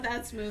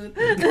that smooth.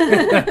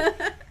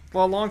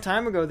 Well, a long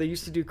time ago, they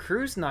used to do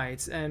cruise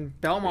nights, and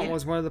Belmont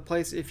was one of the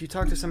places. If you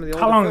talk to some of the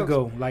older How long folks,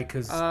 ago? Like,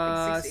 cause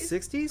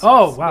 60s?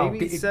 Oh, wow.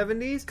 Maybe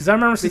 70s? Because I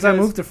remember since I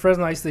moved to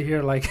Fresno, I used to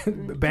hear like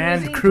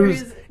band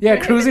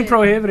cruising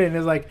prohibited, and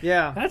it's like,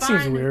 that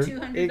seems weird.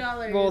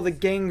 Well, the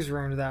gangs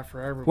ruined that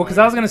for everybody. Well, because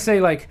I was gonna say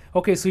like,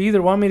 okay, so you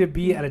either want me to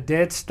be at a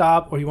dead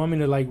stop, or you want me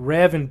to like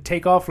rev and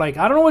take off. Like,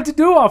 I don't know what to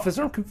do,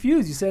 officer. I'm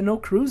confused. You said no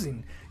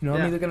cruising. You know,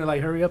 I'm either gonna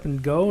like hurry up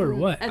and go or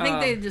what. I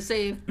think they just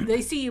say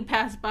they see you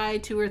pass by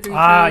 2 or 3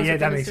 times. Yeah,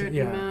 that makes sense.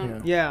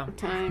 Yeah.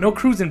 Time. No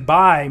cruising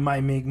by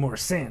might make more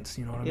sense.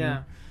 You know what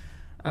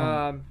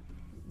I mean?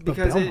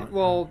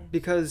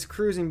 Because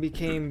cruising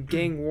became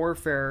gang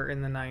warfare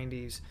in the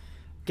 90s.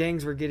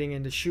 Gangs were getting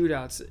into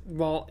shootouts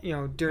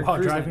during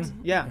cruise driving.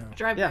 nights.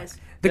 Drive-bys.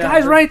 The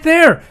guy's right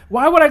there.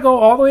 Why would I go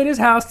all the way to his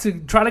house to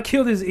try to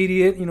kill this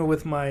idiot? You know,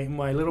 with my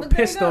little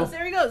pistol.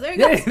 There he goes. There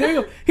you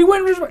go. He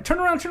went. Turn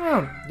around.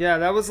 Yeah,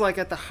 that was like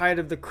at the height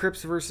of the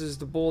Crips versus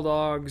the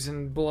Bulldogs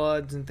and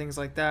Bloods and things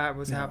like that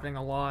was happening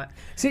a lot.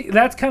 See,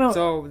 that's kind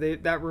of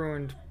that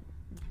ruined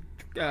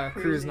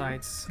cruise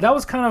nights. That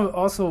was kind of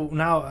also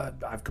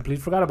I've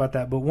completely forgot about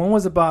that. But one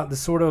was about the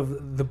sort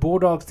of the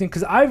Bulldogs thing,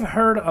 because I've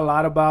heard a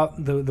lot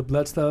about the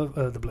blood stuff,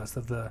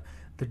 the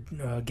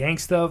gang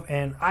stuff,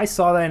 and I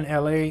saw that in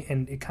LA,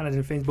 and it kind of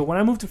didn't phase. But when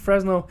I moved to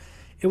Fresno,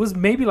 it was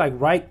maybe like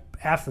right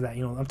after that.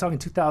 You know, I'm talking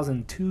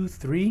 2002,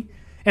 3.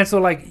 And so,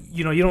 like,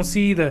 you know, you don't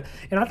see and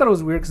I thought it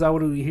was weird because I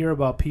would hear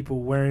about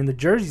people wearing the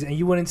jerseys, and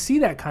you wouldn't see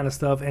that kind of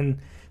stuff. And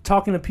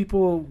talking to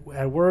people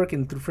at work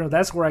and through friends,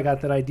 that's where I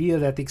got that idea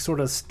that they sort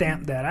of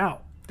stamped that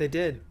out. They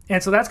did.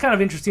 And so that's kind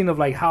of interesting of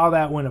like how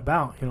that went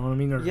about. You know what I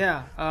mean?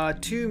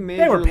 Two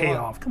major. They were paid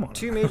off. Come on.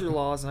 Two major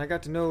laws, and I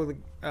got to know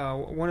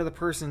one of the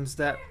persons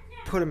that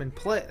put them in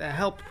place, that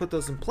helped put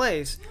those in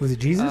place. Was it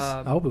Jesus?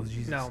 I hope it was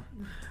Jesus. No.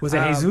 Was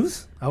it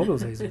Jesus? I hope it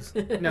was Jesus.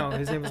 No,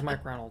 his name was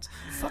Mike Reynolds.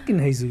 Fucking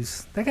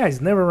Jesus. That guy's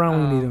never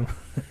around when you need him.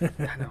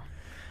 I know.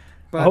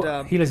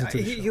 But he listened to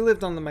the show. He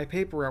lived on my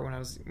paper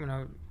route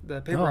the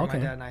paper route my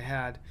dad and I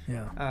had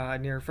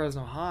near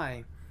Fresno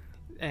High,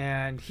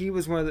 and he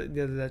was one of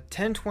the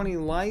 1020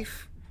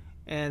 life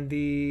and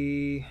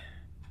the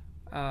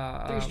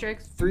 3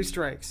 strikes. 3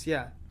 strikes,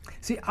 yeah.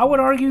 See, I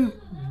would argue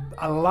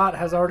a lot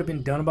has already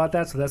been done about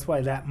that, so that's why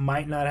that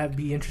might not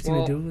be interesting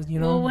to do. You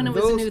know, well, when it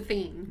was a new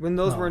thing. When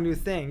those were a new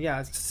thing,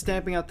 it's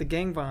stamping out the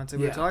gang violence.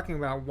 And we were talking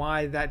about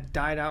why that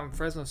died out in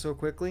Fresno so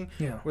quickly.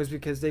 Was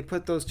because they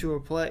put those two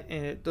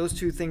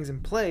things in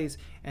place,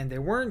 and they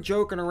weren't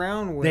joking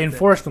around with it. They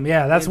enforced them.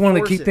 Yeah, that's one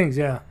of the key things.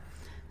 Yeah.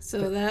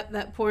 So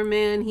that poor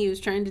man, he was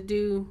trying to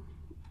do,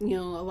 a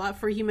lot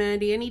for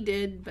humanity, and he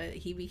did, but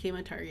he became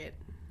a target.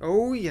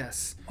 Oh,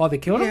 yes. Oh, they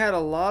killed him? He had a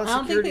lot of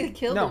security. I don't think they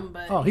killed him,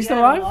 but he's still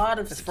alive? A lot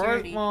of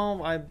security. As far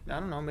as, I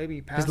don't know, maybe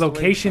he passed His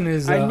location away.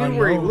 is I knew unknown.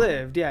 where he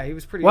lived. Yeah, he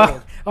was pretty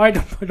old. All right,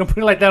 don't put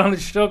it like that on the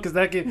show, because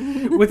that could,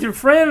 with your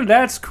friend,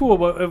 that's cool,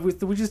 but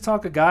if we just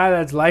talk a guy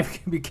that's life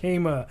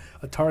became a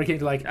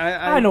target, like,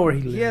 I know where he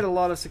lived. He had a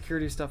lot of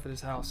security stuff at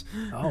his house.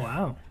 Oh,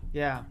 wow.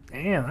 Yeah.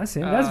 Damn, that's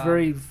it. That's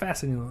very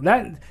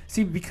fascinating.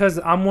 Because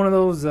I'm one of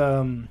those...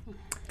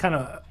 kind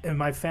of in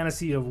my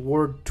fantasy of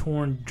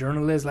war-torn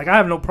journalists, like I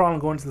have no problem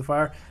going to the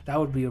fire. That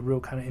would be a real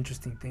kind of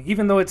interesting thing,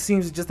 even though it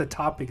seems just the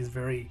topic is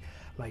very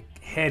like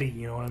heady.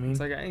 You know what I mean? It's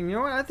like, you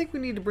know what? I think we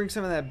need to bring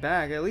some of that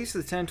back. At least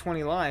the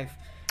 1020 life.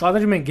 Oh, I thought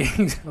you meant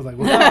gangs. I was like,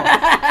 well,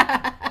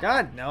 no.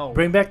 God no.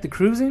 Bring back the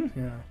cruising.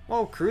 Yeah.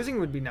 Well,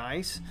 cruising would be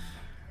nice.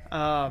 If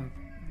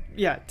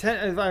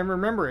I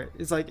remember it,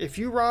 it's like if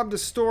you robbed a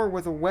store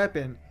with a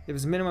weapon, it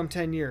was minimum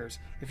 10 years.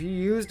 If you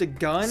used a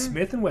gun,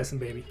 Smith & Wesson,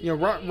 baby.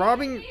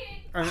 Robbing.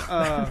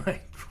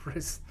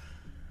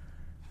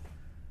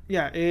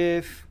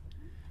 If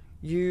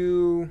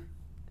you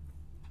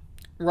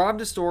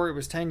robbed a store, it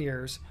was 10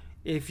 years.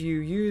 If you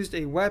used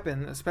a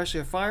weapon, especially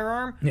a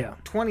firearm,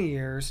 20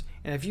 years.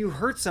 And if you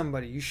hurt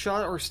somebody, you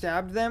shot or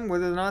stabbed them,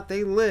 whether or not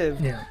they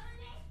lived,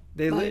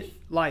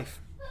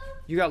 life.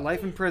 You got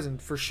life in prison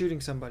for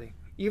shooting somebody,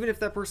 even if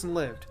that person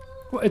lived.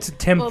 Well, it's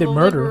attempted the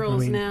murder.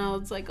 Liberals now,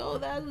 it's like,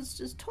 that was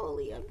just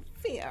totally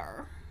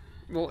unfair.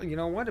 Well, you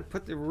know what? It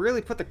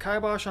really put the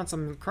kibosh on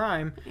some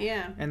crime.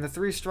 Yeah. And the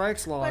 3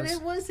 strikes laws. But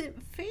it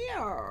wasn't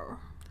fair.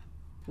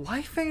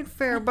 Life ain't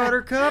fair,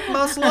 Buttercup.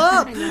 Muscle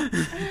up.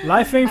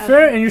 Life ain't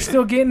fair, and you're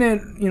still getting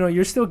it.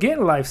 You're still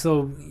getting life.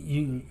 So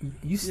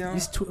it's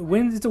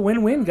a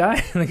win-win,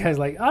 guy. And the guy's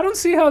like, I don't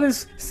see how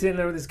this sitting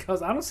there with his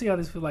cousin. I don't see how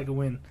this feels like a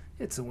win.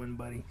 It's a win,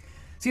 buddy.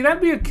 See,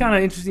 that'd be a kind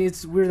of interesting.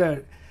 It's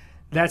weird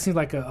that seems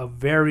like a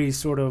very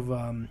sort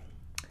of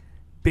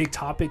big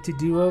topic to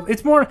do.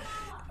 It's more.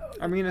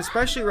 I mean,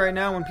 especially right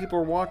now when people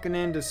are walking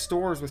into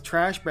stores with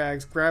trash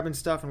bags, grabbing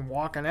stuff and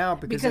walking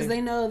out because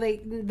they know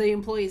the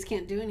employees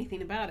can't do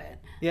anything about it.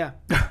 Yeah,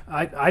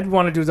 I'd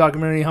want to do a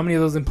documentary. How many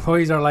of those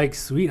employees are like,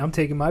 sweet, I'm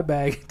taking my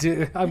bag.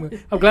 I'm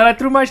glad I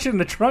threw my shit in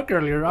the trunk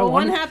earlier. Well,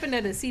 one happened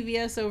at a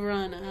CVS over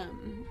on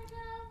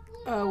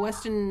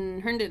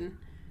Weston Herndon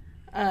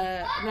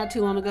not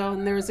too long ago,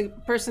 and there was a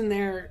person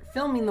there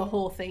filming the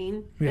whole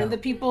thing. Yeah. And the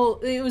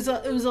people, it was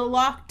a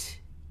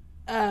locked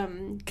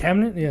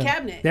cabinet.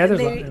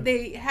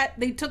 Yeah,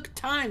 they took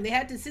time. They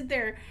had to sit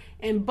there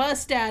and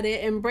bust at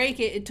it and break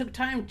it. It took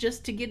time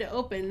just to get it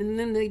open, and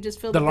then they just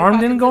filled. The alarm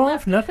didn't go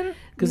off. Nothing.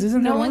 Because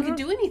no one could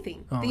do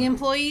anything. Oh. The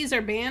employees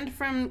are banned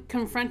from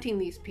confronting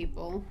these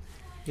people.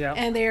 Yeah,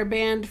 and they are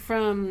banned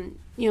from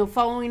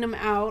following them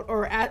out,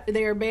 or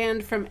they are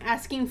banned from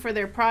asking for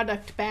their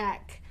product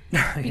back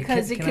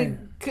because it could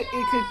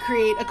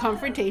create a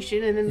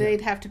confrontation, and then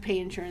they'd have to pay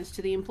insurance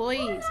to the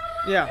employees.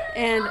 Yeah,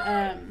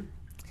 and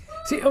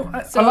see,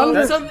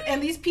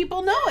 and these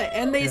people know it,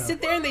 and they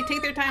sit there and they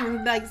take their time.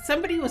 And like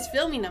somebody was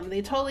filming them,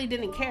 they totally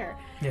didn't care.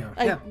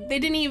 They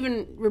didn't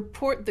even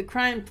report the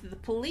crime to the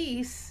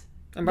police.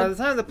 And by the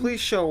time the police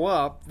show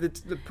up, the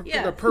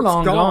perp's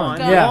long gone.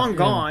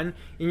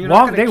 And you're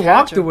not they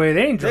walked away.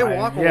 They ain't driving. They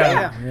walk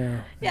away.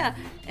 Yeah.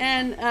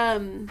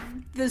 And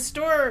the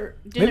store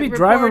didn't maybe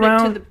drive report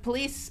around it to the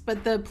police,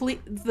 but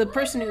the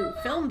person who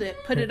filmed it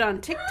put it on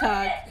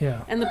TikTok.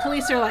 Yeah. And the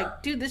police are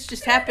like, "Dude, this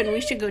just happened.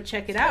 We should go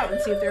check it out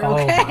and see if they're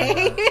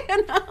okay."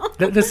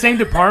 The same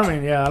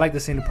department. Yeah, I like the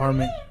same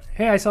department.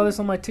 Hey, I saw this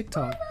on my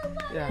TikTok.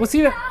 Yeah. Well,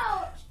 see,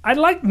 I'd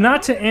like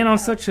not to end on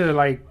such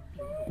a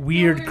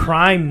weird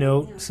crime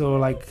note. So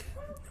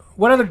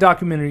what other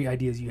documentary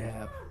ideas you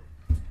have?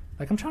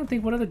 I'm trying to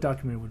think what other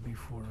documentary would be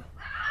for.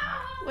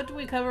 What did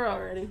we cover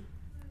already?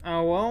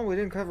 Well, we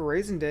didn't cover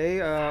Raisin Day.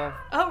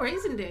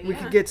 Raisin Day. We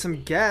could get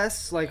some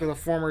guests, like the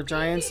former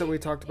Giants that we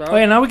talked about. Oh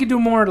yeah, now we could do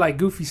more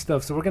goofy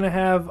stuff. So we're gonna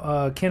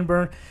have Ken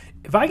Burns.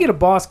 If I get a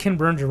boss Ken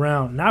Burns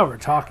around, now we're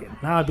talking.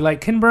 Now I'd be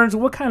like, Ken Burns,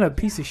 what kind of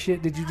piece of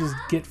shit did you just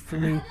get for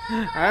me?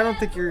 I don't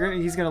think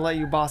he's gonna let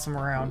you boss him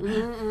around.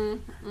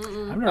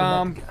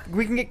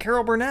 We can get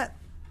Carol Burnett.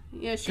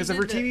 Yeah, because of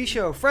her TV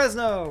show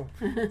Fresno.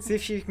 See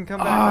if she can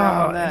come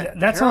back on that.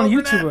 That's Carol on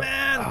YouTube.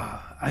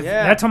 Burnett,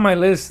 that's on my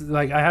list.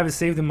 I have it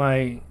saved in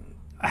my.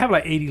 I have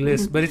 80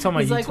 lists, but it's on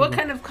my YouTube. What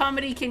kind of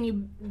comedy can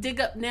you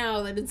dig up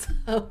now that it's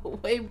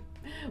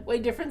way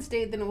different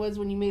state than it was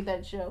when you made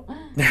that show?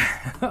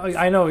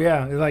 I know,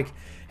 yeah. It's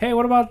hey,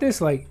 what about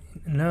this?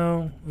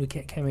 No, we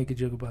can't make a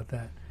joke about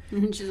that.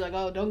 And she's like,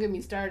 oh, don't get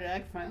me started. I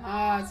can find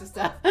lots of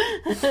stuff.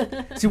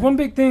 See, one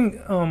big thing,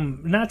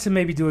 not to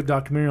maybe do a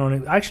documentary on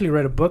it. I actually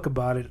read a book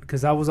about it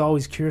because I was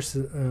always curious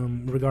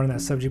regarding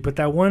that subject. But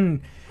that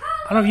one,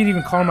 I don't know if you'd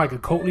even call him a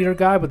cult leader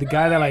guy, but the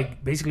guy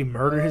that basically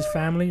murdered his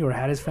family or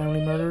had his family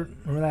murdered.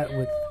 Remember that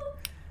with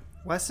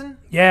Wesson?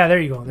 Yeah, there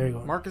you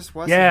go. Marcus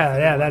Wesson.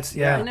 Yeah, that's.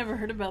 I never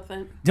heard about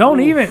that. Don't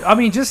even. I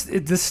mean, just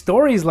the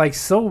story is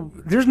so.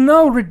 There's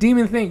no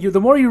redeeming thing. The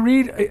more you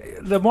read,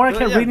 the more I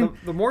kept reading.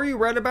 The more you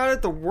read about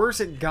it, the worse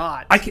it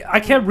got. I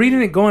kept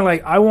reading it,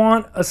 going I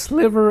want a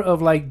sliver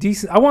of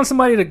decent. I want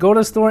somebody to go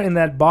to the store and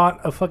that bought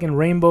a fucking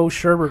rainbow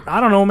sherbet.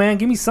 I don't know, man.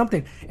 Give me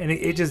something. And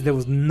it just there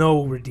was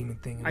no redeeming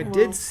thing. I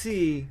did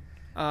see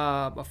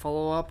a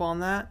follow up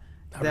on that.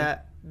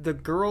 That the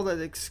girl that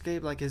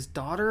escaped, his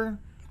daughter.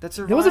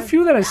 There was a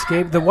few that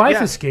escaped. The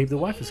wife escaped. The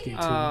wife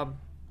escaped too.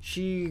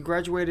 She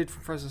graduated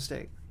from Fresno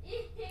State.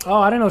 Oh,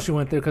 I didn't know she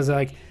went there because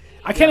I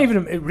can't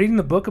even reading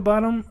the book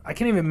about them. I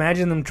can't even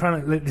imagine them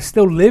trying to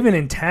still living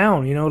in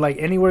town.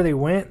 Anywhere they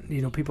went,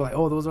 people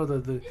those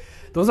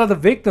are the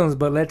victims,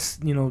 but let's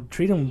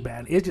treat them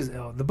bad. It just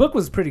the book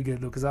was pretty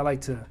good though because I like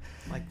to.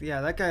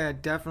 That guy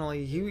had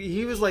definitely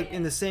he was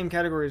in the same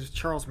category as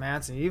Charles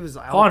Manson. He was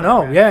out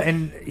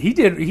and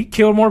he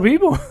killed more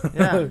people.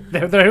 Yeah,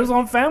 they're his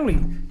own family.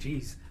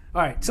 Jeez.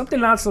 All right, something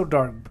not so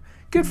dark.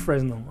 Good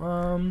Fresno.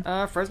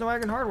 Fresno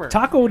Wagon Hardware.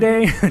 Taco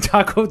Day,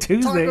 Taco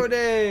Tuesday. Taco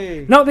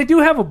Day. No, they do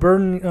have a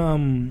burden.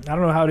 I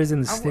don't know how it is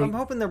in the state. I'm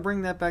hoping they'll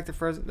bring that back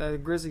to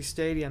Grizzly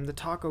Stadium. The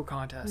taco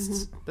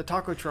contests, the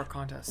taco truck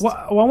contests. Well,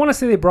 I want to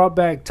say they brought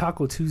back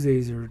Taco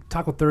Tuesdays or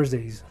Taco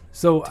Thursdays.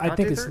 So I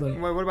think it's Wait,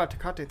 what about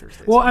Tecate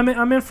Thursdays? Well, I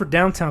meant for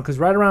downtown because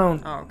right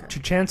around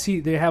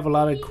Chichansey they have a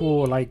lot of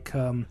cool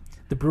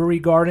the Brewery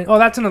Garden. Oh,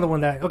 that's another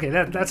one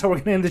that's how we're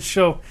gonna end the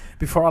show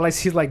before all I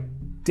see is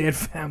dead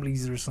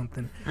families or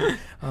something.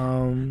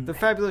 The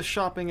fabulous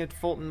shopping at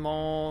Fulton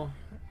Mall.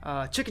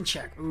 Chicken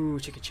Shack. Ooh,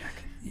 Chicken Shack.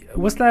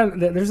 What's that?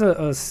 There's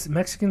a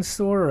Mexican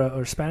store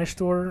or Spanish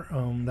store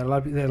that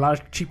a lot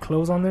of cheap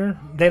clothes on there.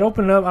 They'd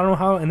open it up, I don't know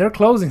how, and they're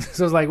closing.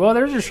 So it's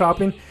there's your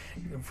shopping.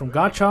 From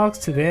Gottschalk's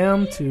to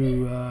them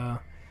to...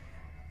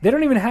 they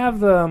don't even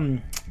have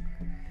the...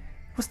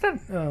 what's that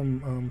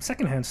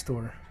secondhand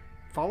store?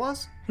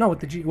 Fallas? No, with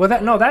the G. Well,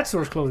 that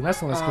store's closing. That's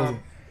the one that's closing.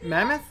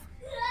 Mammoth?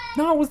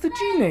 No, it was the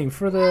G name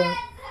for the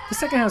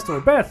secondhand store.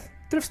 Beth,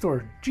 thrift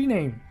store, G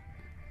name.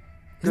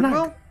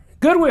 Goodwill?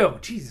 Goodwill.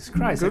 Jesus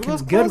Christ.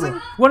 Goodwill's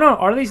closing? Well, no,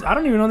 are they? I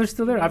don't even know they're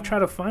still there. I've tried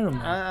to find them.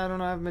 I don't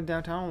know. I haven't been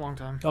downtown in a long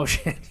time. Oh,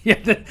 shit. Yeah.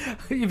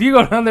 If you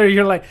go down there,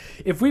 you're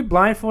if we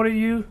blindfolded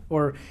you,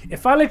 or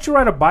if I let you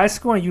ride a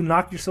bicycle and you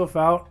knock yourself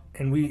out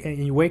and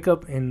you wake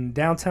up in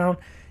downtown,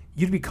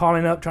 you'd be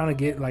calling up trying to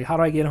get, how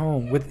do I get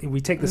home? We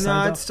take the signs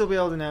off? I'd still be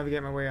able to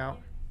navigate my way out.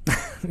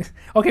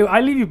 Okay, I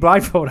leave you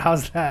blindfold.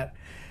 How's that?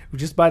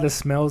 Just by the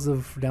smells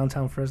of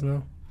downtown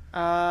Fresno?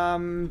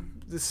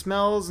 the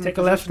smells and take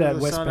the a left position at of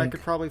the West sun, Bank. I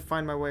could probably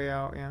find my way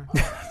out. Yeah.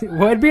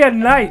 Well, it'd be at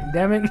night.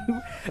 Damn it!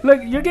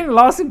 Look, you're getting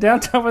lost in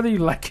downtown whether you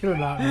like it or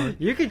not. Mark.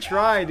 You could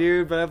try,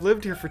 dude, but I've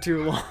lived here for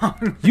too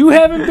long. You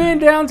haven't been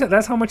downtown.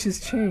 That's how much it's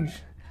changed.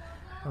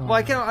 Well,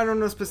 I don't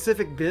know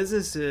specific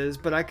businesses,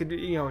 but I could,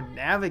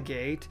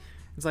 navigate.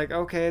 It's like,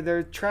 okay,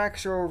 their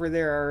tracks are over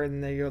there,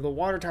 and the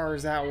water tower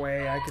is that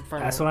way. I could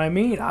find. That's what I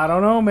mean. I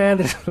don't know,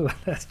 man.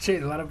 That's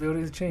changed. A lot of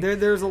buildings changed.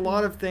 There's a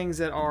lot of things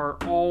that are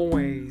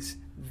always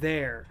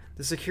there.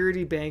 The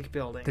Security Bank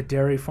building. The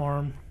dairy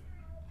farm.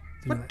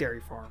 What dairy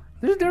farm?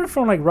 There's a dairy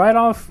farm like right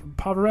off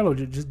Poverello,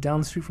 just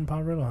down the street from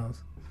Poverello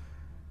House.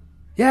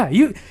 Yeah,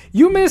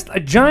 you missed a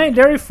giant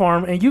dairy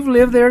farm, and you've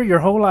lived there your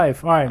whole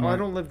life. All right, I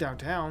don't live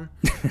downtown.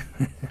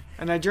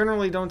 And I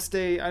generally don't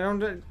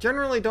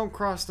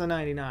cross the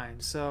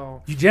 99,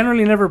 so... You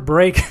generally never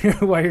brake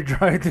while you're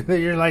driving through there.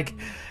 You're like,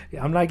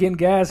 I'm not getting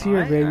gas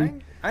here,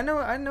 baby. I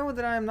know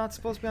that I am not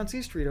supposed to be on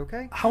C Street,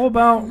 okay? How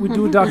about we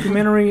do a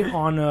documentary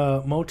on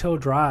Motel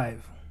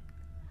Drive?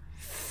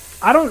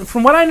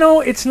 From what I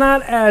know, it's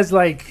not as,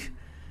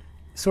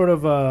 sort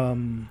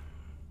of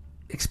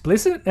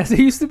explicit as it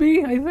used to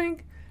be, I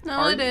think.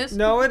 No, it is.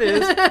 No, it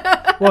is.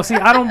 Well, see,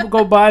 I don't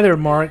go by there,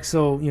 Mark,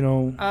 so,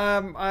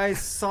 I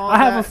saw I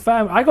have a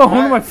family. I go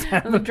home with my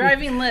family.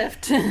 Driving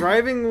Lyft.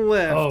 Driving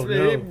Lyft. Oh,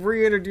 no. It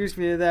reintroduced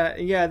me to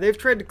that. Yeah, they've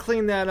tried to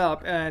clean that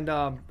up, and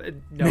no.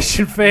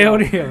 Mission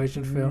failed? Yeah,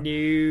 mission failed.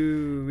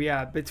 No.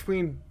 Yeah,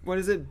 between, what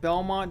is it,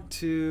 Belmont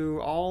to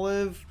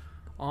Olive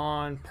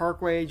on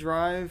Parkway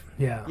Drive?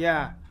 Yeah.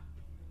 Yeah.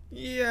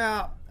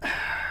 Yeah.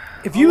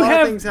 If you a lot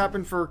have of things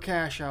happen for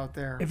cash out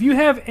there. If you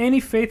have any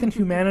faith in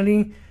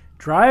humanity,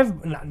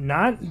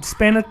 not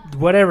spend it,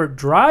 whatever,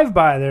 drive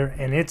by there,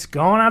 and it's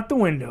gone out the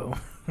window.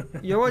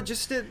 You know what?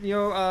 Just go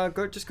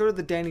to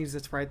the Denny's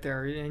that's right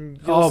there, and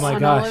oh my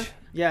gosh,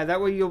 yeah, that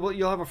way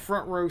you'll have a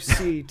front row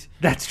seat.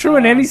 That's true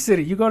in any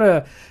city. You go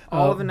to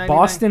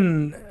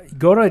Boston,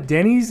 go to a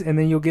Denny's, and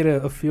then you'll get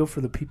a feel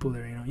for the people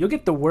there. You'll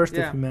get the worst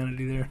of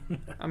humanity there.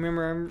 I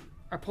remember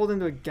I pulled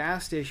into a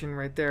gas station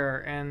right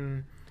there,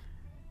 and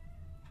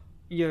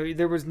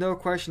there was no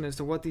question as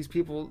to what these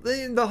people.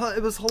 It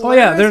was hilarious. Oh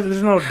yeah,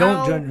 there's no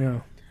don't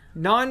judge.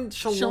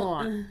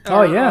 Nonchalant.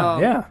 Oh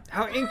yeah.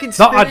 How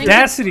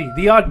inconspicuous.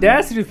 The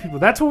audacity of people.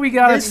 That's what we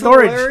got in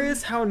storage.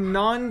 It's hilarious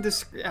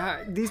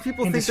how these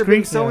people think they're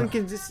being so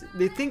inconsistent.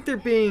 They think they're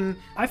being.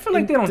 I feel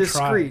like they don't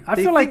try. I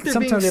feel like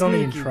sometimes they don't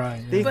even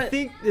try. They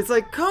think it's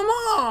like, come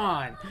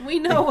on. We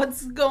know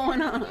what's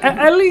going on.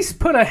 At least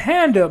put a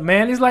hand up,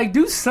 man. It's like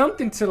do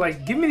something to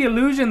give me the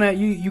illusion that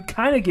you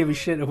kind of give a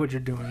shit of what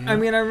you're doing. I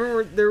mean, I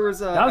remember there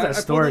was a. That was at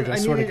storage.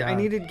 I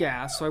needed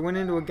gas, so I went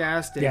into a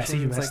gas station. Yeah, so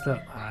you messed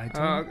up.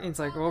 It's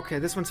like, okay,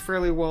 this one's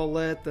fairly well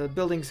lit. The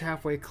building's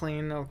halfway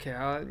clean. Okay,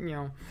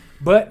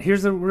 But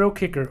here's the real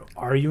kicker: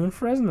 are you in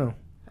Fresno?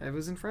 It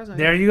was in Fresno.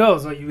 There you go.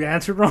 So you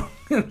answered wrong.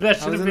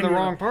 That I was in the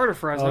wrong part of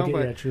Fresno. Okay,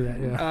 but, yeah, true that.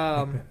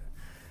 Yeah.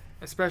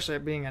 Especially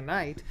it being at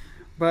night.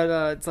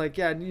 But it's like,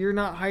 yeah, you're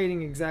not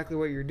hiding exactly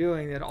what you're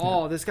doing at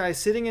all. This guy's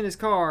sitting in his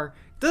car,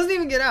 doesn't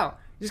even get out.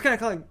 Just kind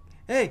of like,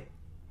 hey.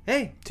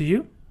 To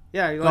you?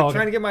 Yeah,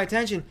 trying to get my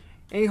attention.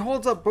 And he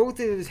holds up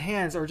both of his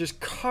hands are just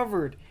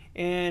covered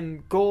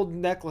in gold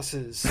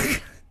necklaces.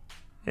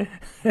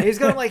 He's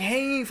got them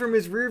hanging from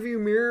his rearview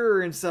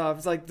mirror and stuff.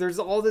 It's like there's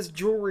all this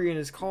jewelry in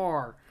his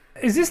car.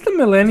 Is this the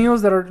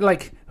millennials that are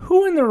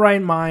who in their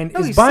right mind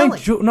is buying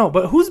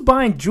but who's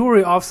buying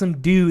jewelry off some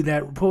dude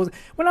that poses?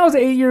 When I was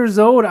 8 years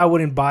old, I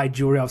wouldn't buy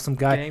jewelry off some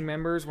guy. Gang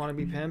members want to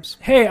be pimps.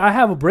 Hey, I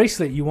have a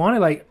bracelet. You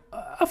want it?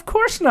 Of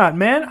course not,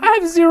 man. I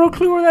have zero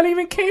clue where that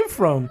even came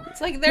from. It's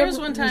like there was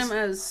one time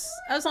I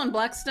was on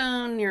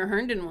Blackstone near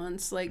Herndon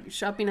once,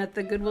 shopping at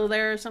the Goodwill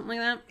there or something like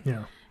that.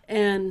 Yeah.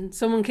 And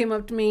someone came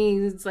up to me.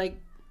 It's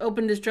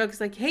opened his truck.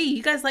 It's like, hey,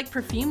 you guys like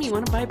perfume? You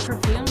want to buy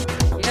perfume?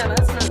 Yeah,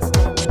 that's not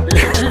stuff.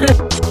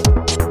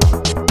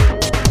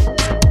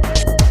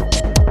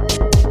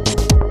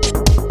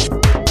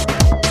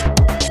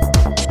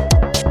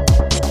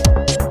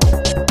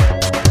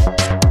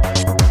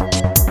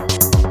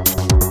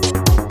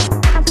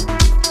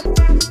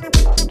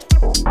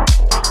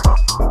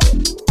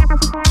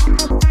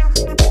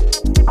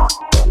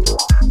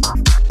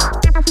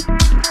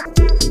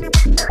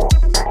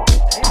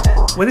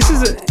 Well, this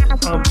is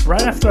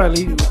right after I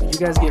leave, you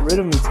guys get rid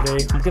of me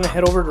today. I'm gonna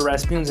head over to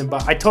Rasputin's and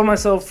buy. I told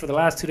myself for the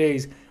last 2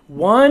 days,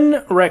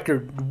 one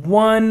record.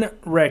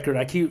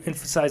 I keep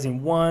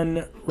emphasizing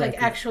one record.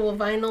 Actual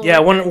vinyl. Yeah,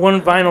 one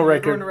vinyl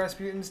record. You're going to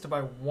Rasputin's to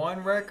buy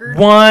one record.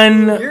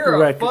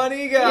 You're a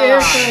funny guy. You're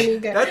a funny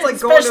guy. That's like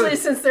especially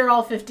since they're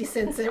all 50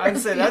 cents. I'd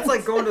say that's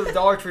like going to the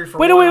Dollar Tree for.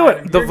 Wait.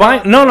 The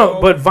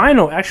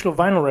vinyl, actual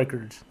vinyl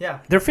records. Yeah,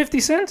 they're 50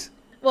 cents.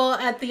 Well,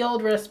 at the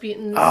old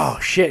Rasputin's. Oh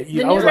shit!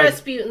 The new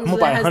Rasputin's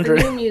that has the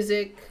new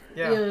music.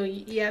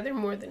 Yeah. They're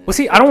more than. Well,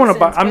 see, I don't want to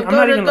buy. I'm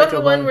not even go to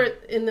the one where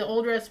in the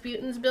old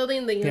Rasputin's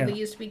building. They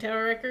used to be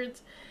Tower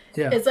Records.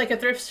 Yeah. It's like a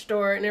thrift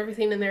store, and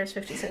everything in there is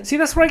 50 cents. See,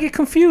 that's where I get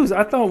confused.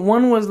 I thought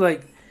one was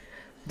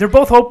they're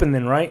both open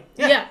then, right?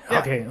 Yeah.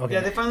 Okay. Yeah,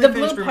 they finally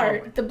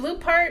the blue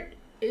part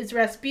is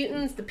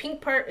Rasputin's. The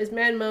pink part is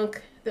Mad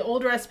Monk. The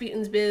old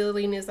Rasputin's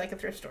building is like a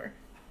thrift store.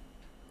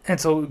 And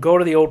so go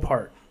to the old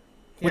part.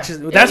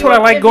 That's what I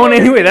like going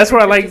anyway. That's where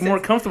I like more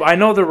comfortable. I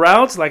know the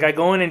routes. Like I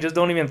go in and just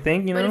don't even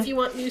think, you know. But if you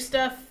want new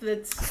stuff,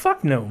 that's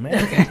fuck no,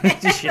 man.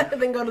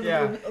 Then go to the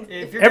new building.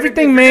 If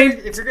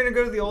you're gonna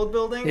go to the old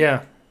building,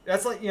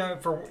 that's like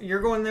you're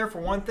going there for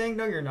one thing.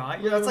 No, you're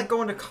not. That's like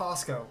going to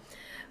Costco.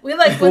 We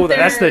like.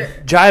 That's the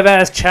jive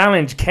ass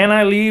challenge. Can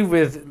I leave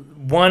with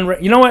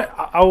one? You know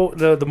what?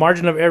 The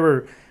margin of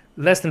error.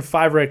 Less than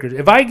 5 records.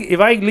 If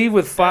I leave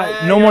with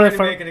 5, no more than 5.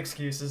 Making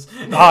excuses.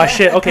 Oh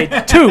shit. Okay,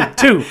 two.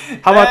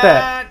 How about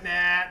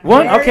that?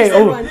 One. Okay.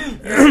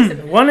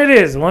 One it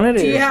is.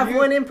 Do you have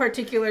one in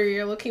particular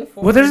you're looking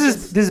for? Well,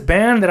 there's this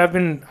band that I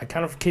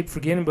kind of keep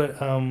forgetting, but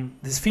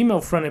this female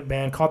fronted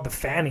band called the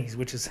Fannies,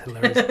 which is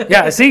hilarious.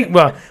 Yeah. See,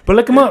 but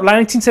look them up.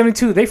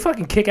 1972. They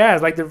fucking kick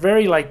ass. Like they're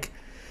very like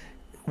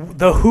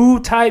the Who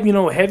type,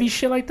 heavy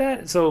shit like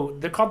that. So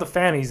they're called the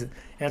Fannies.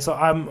 And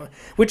so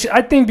which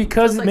I think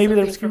because like maybe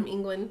they're from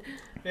England.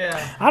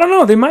 Yeah. I don't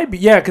know. They might be.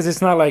 Yeah, because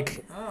it's not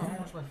like. Oh,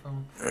 where's my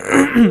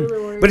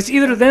phone? But it's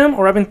either them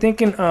or I've been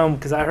thinking,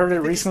 because I heard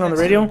it recently on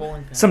the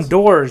radio, some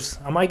Doors.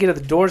 I might get at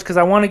the Doors because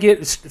I want to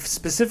get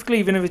specifically,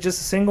 even if it's just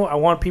a single, I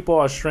want People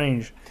Are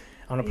Strange.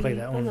 I want to play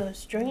that one.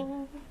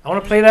 I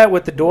want to play that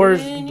with the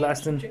Doors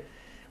blasting.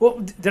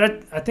 Well,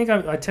 I think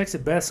I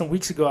texted Beth some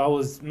weeks ago. I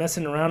was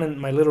messing around in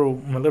my little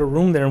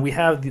room there, and we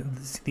have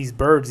these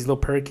birds, these little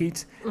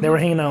parakeets. Mm-hmm. They were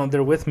hanging out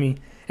there with me,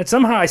 and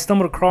somehow I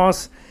stumbled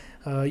across.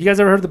 You guys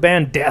ever heard the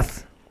band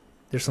Death?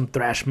 There's some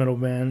thrash metal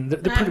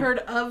band. I've heard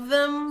of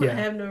them. Yeah. I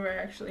have never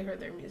actually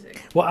heard their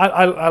music. Well,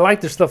 I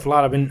like their stuff a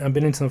lot. I've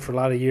been into them for a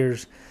lot of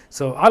years.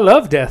 So I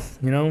love Death.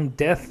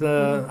 Death.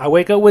 Mm-hmm. I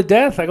wake up with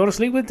Death. I go to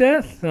sleep with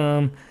Death.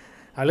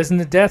 I listen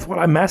to Death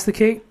while I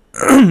masticate.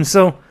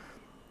 So.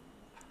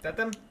 That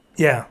them?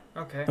 Yeah.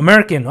 Okay.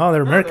 American. Oh,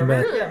 they're American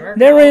band. Yeah, American.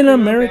 They're an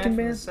American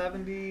band.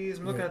 From the 70s.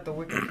 I'm looking at the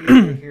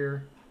Wikipedia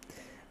here.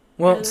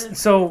 Well,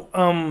 so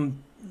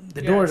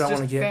the Doors I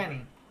want to get.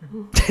 Fanny.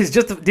 It's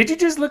just. Did you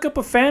just look up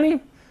a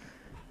Fanny?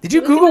 Did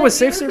you Google with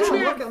safe search?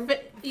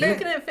 You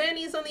looking at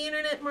fannies on the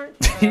internet, Mark?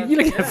 You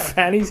looking at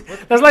fannies?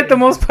 That's like the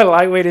most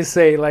polite way to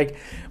say. Like,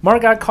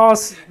 Mark got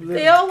cost.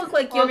 They all look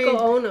like Yoko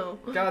Ono.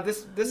 God,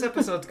 this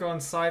episode's going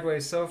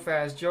sideways so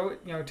fast.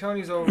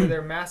 Tony's over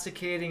there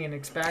masticating and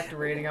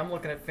expectorating. I'm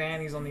looking at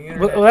fannies on the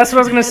internet. Well, that's what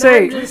I was gonna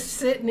say. I'm just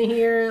sitting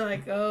here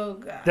like, oh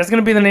god. That's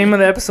gonna be the name of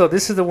the episode.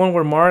 This is the one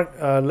where Mark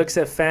looks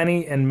at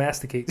Fanny and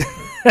masticates.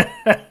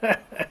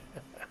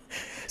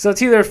 So it's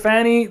either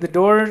Fanny, the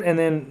Doors, and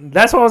then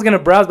that's what I was gonna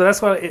browse. But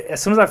that's why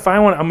as soon as I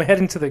find one, I'm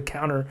heading to the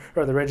counter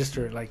or the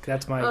register. Like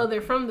that's my. Oh,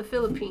 they're from the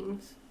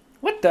Philippines.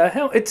 What the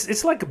hell?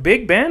 It's like a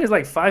big band. It's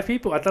like 5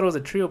 people. I thought it was a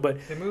trio, but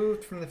they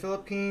moved from the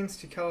Philippines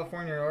to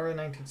California in the early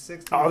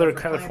 1960s. Oh, they're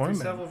California.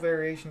 Several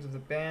variations of the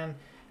band.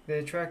 They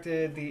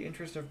attracted the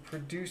interest of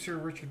producer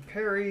Richard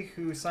Perry,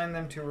 who signed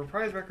them to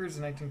Reprise Records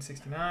in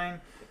 1969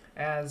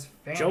 as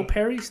Fanny. Joe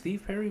Perry,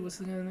 Steve Perry, what's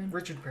the guy's name?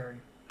 Richard Perry.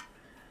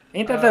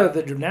 Ain't that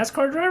the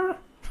NASCAR driver?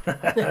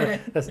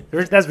 that's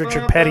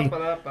Richard Petty.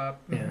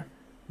 Yeah.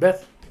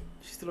 Beth,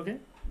 she's still okay?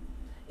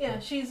 Yeah,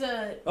 she's she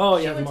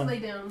went to lay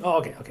down. Oh,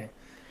 okay.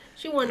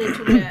 She wanted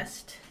to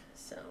rest,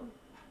 so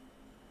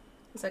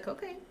it's like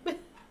okay.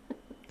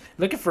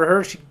 Looking for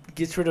her, she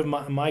gets rid of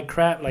my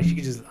crap. Like she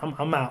could just,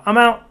 I'm out,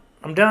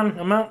 I'm done,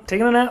 I'm out,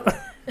 taking a nap.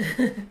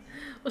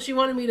 Well, she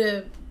wanted me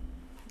to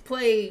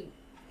play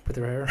with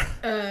her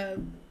hair.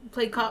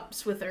 Play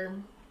cops with her.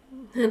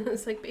 And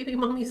it's like, baby,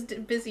 mommy's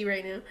busy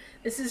right now.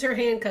 This is her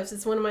handcuffs.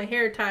 It's one of my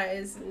hair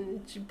ties.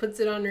 And she puts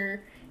it on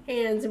her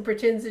hands and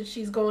pretends that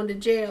she's going to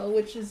jail,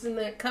 which is in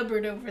that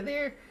cupboard over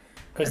there.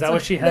 Is that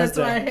what she has? That's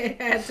why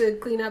I had to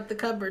clean out the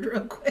cupboard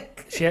real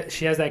quick.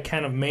 She has that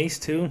kind of mace,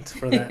 too,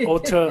 for that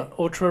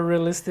ultra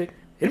realistic.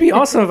 It'd be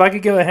awesome if I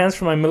could get my hands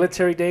from my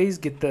military days,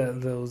 get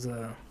those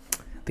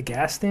the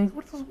gas things.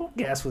 What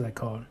gas was that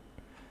called?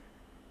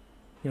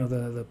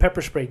 The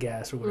pepper spray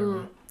gas or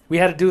whatever. We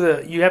had to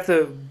do you have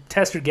to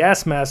test your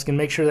gas mask and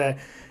make sure that,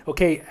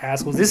 okay,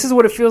 assholes, this is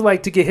what it feels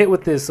like to get hit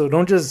with this. So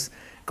don't just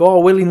go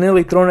all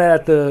willy-nilly throwing it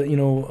at the,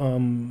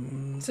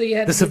 so you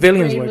had the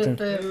civilians.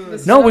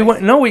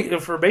 We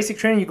for basic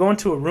training, you go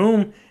into a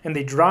room and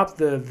they drop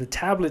the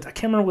tablets. I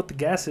can't remember what the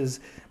gas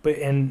is, but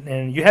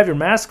and you have your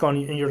mask on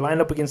and you're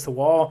lined up against the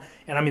wall.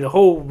 And I mean, the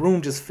whole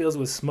room just fills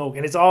with smoke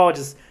and it's all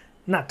just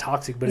not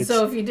toxic, but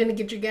so if you didn't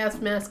get your gas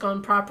mask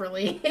on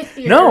properly,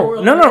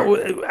 no.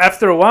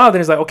 After a while,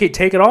 then it's like, okay,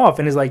 take it off,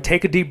 and it's like,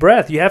 take a deep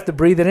breath. You have to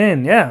breathe it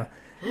in. Yeah,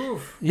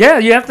 oof. Yeah.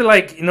 You have to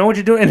know what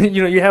you're doing, and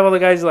you have all the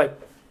guys like,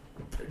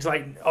 it's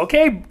like,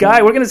 okay,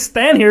 guy, we're gonna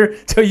stand here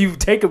till you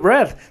take a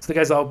breath. So the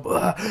guy's all,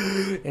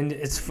 and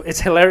it's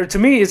hilarious to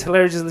me. It's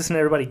hilarious just listening to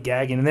everybody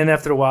gagging, and then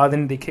after a while,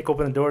 then they kick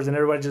open the doors and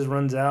everybody just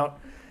runs out.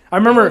 I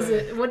remember.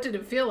 What did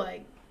it feel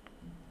like?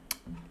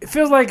 It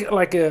feels like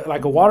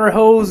a water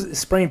hose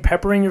spraying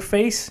pepper in your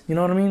face. You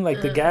know what I mean?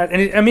 Like the gas.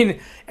 And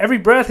every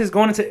breath is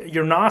going into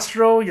your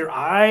nostril, your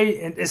eye.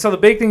 And so the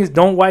big thing is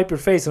don't wipe your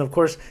face. And, of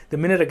course, the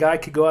minute a guy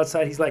could go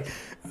outside, he's like,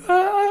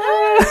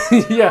 ah.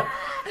 Yeah.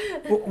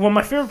 Well,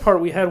 my favorite part,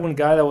 we had one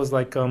guy that was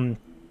like,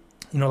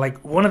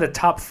 like one of the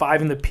top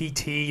 5 in the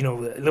PT, a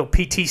little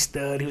PT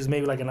stud. He was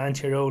maybe like a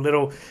 9-year-old,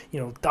 little,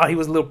 thought he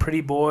was a little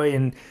pretty boy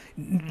and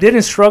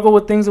didn't struggle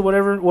with things or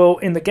whatever. Well,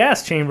 in the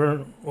gas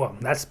chamber, well,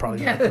 that's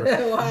probably not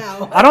correct.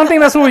 Wow. I don't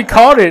think that's what we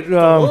called it.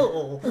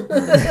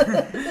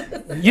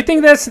 You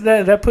think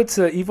that puts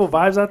evil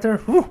vibes out there?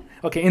 Whew.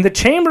 Okay, in the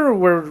chamber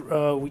where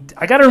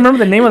I got to remember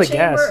the name of the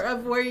gas. The chamber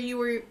of where you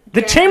were.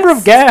 The chamber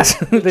of gas.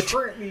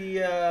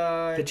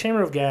 The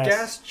chamber of gas.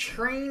 Gas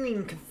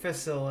training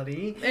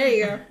facility. There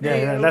you go.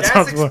 Yeah, that gas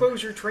sounds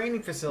exposure more.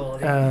 Training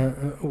facility.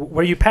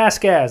 Where you pass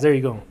gas. There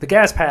you go. The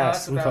gas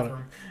pass. No, that's the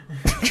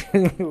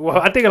bathroom. Well,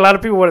 I think a lot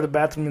of people wanted the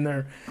bathroom in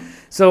there.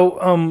 So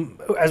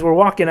as we're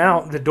walking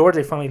out the door,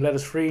 they finally let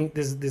us free.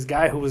 This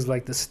guy who was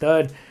like the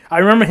stud. I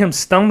remember him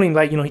stumbling,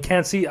 like he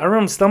can't see. I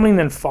remember him stumbling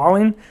and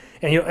falling.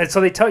 And so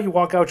they tell you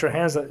walk out with your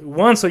hands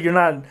so you're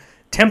not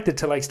tempted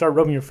to like start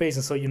rubbing your face,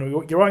 and so you're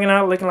walking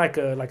out looking like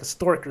a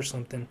stork or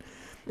something.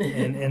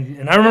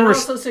 And I remember and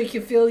also so you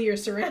can feel your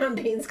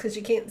surroundings because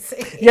you can't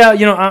see. Yeah,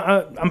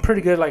 I'm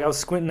pretty good. Like I was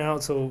squinting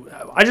out, so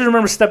I just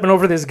remember stepping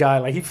over this guy.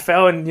 Like he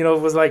fell and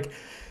was like,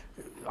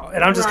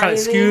 and I'm just kind of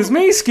excuse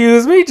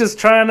me, just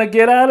trying to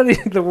get out of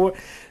the war.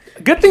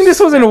 Good thing this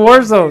was in a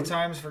war zone. 2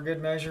 times for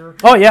good measure.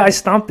 Oh yeah, I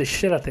stomped the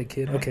shit out of that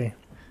kid. Okay.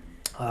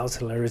 Oh, that was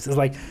hilarious. It was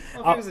like, if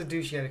he was a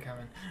douche, he had it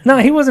coming. No,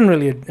 he wasn't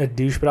really a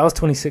douche, but I was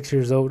 26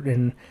 years old,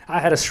 and I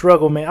had a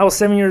struggle, man. I was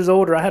 7 years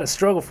older. I had a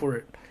struggle for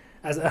it.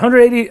 I was at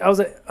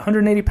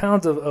 180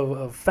 pounds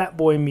of fat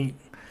boy meat.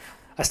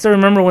 I still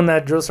remember when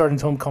that drill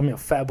sergeant told me, called me a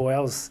fat boy.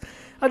 I just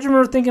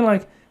remember thinking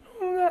like,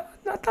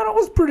 I thought I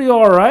was pretty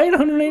all right.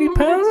 180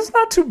 pounds, it's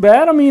not too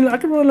bad. I mean, I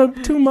could run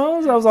up 2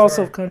 miles. I was all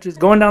self-conscious.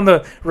 Going down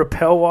the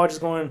rappel wall,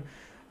 just going,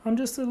 I'm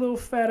just a little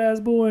fat-ass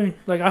boy.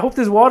 Like, I hope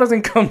this wall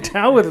doesn't come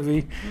down with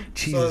me.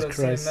 Jesus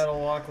Christ.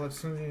 Metal walk, as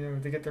soon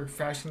as they get their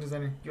fashion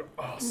designer, you're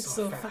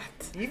so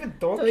fat. Even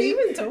Toki?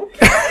 Even Toki.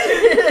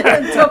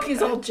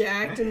 Toki's all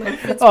jacked and like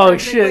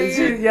fits shit.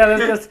 See, yeah,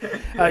 that's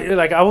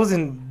like, I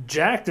wasn't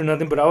jacked or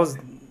nothing, but I was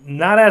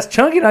not as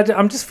chunky.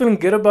 I'm just feeling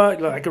good about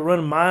it. Like, I could run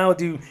a mile,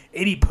 do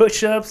 80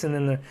 push-ups, and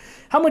then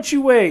how much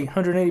you weigh?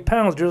 180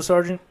 pounds, drill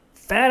sergeant.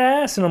 Fat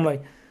ass. And I'm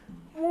like,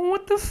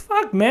 what the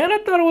fuck, man? I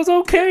thought it was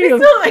okay.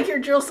 It's not like your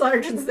drill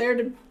sergeant's there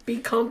to be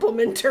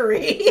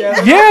complimentary.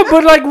 Yeah,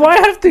 but like, why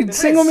have to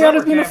single me out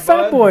as being a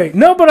fat boy?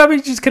 No, but I mean,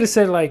 you just could have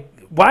said like,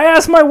 why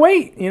ask my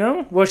weight?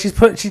 Well, she's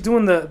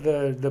doing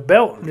the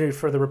belt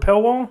for the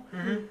rappel wall,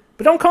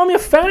 but don't call me a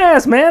fat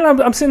ass, man.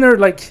 I'm sitting there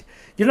like,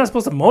 you're not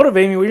supposed to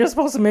motivate me. You're not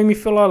supposed to make me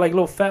feel like a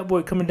little fat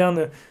boy coming down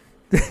the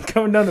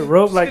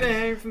rope. Just like gonna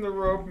hang from the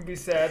rope and be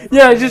sad.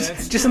 Yeah,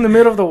 just in the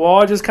middle of the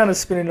wall, just kind of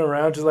spinning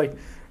around, just like,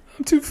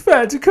 I'm too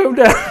fat to come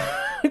down.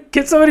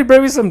 Can somebody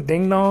bring me some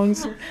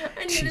ding-dongs?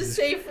 I need a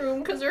safe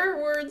room because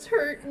her words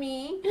hurt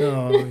me.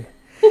 Oh,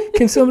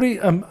 can somebody...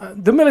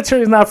 the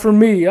military is not for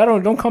me.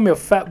 Don't call me a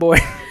fat boy.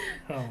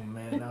 Oh,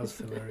 man, that was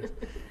hilarious.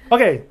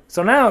 Okay,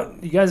 so now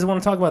you guys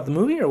want to talk about the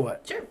movie or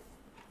what? Sure.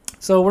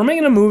 So we're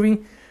making a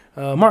movie.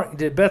 Mark,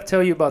 did Beth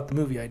tell you about the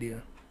movie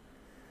idea?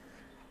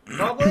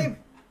 Probably.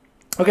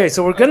 Okay,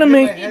 so we're going to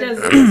make... He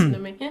doesn't listen to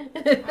me.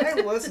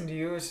 I listen to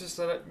you. It's just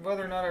that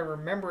whether or not I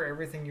remember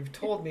everything you've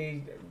told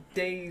me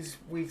days,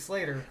 weeks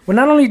later. Well,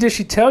 not only did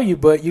she tell you,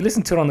 but you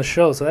listened to it on the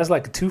show, so that's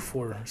like a 2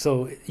 for her.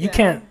 So you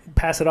can't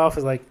pass it off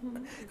as like...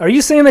 Are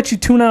you saying that you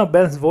tune out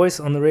Beth's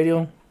voice on the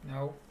radio?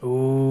 No.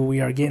 Ooh,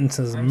 we are getting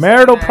to some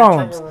marital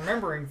problems. I'm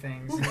remembering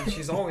things, and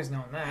she's always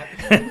known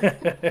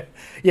that.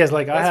 Yes,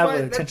 like I have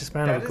an attention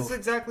span of a goat. That is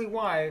exactly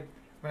why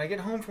when I get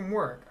home from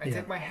work, I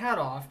take my hat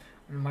off,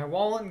 and my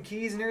wallet and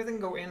keys and everything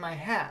go in my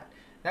hat.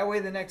 That way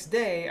the next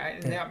day,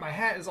 my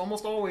hat is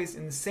almost always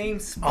in the same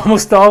spot.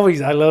 Almost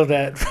always. I love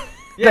that.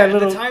 Yeah,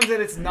 the times that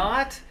it's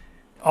not...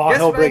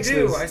 guess what I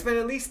do? I spend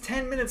at least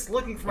 10 minutes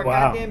looking for my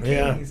goddamn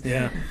keys.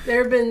 Yeah.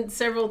 There have been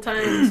several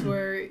times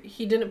where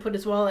he didn't put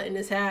his wallet in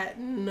his hat,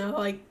 and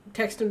I'll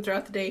text him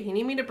throughout the day. You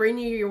need me to bring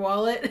you your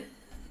wallet?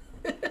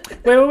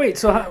 Wait.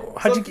 So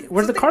how'd you get?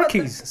 Where's the car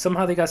keys?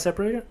 Somehow they got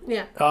separated?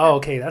 Yeah. Oh,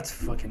 okay. That's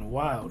fucking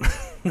wild.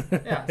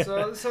 Yeah.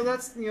 So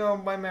that's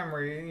my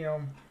memory.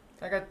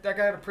 I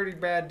got a pretty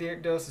bad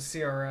dose of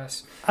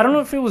CRS. I don't know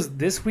if it was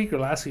this week or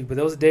last week, but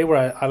there was a day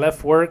where I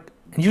left work.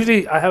 And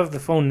usually I have the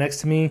phone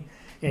next to me,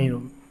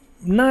 and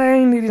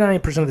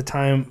 99% of the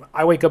time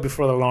I wake up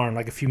before the alarm,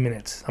 like a few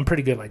minutes. I'm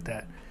pretty good like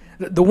that.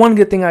 The one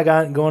good thing I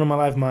got going in my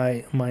life,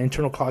 my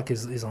internal clock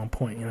is on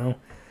point.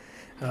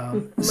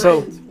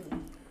 So.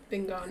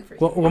 Been gone for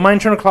well, my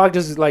internal clock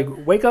just is like,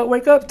 wake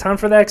up, time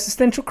for the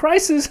existential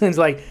crisis. And it's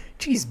like,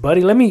 geez,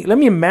 buddy, let me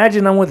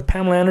imagine I'm with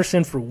Pamela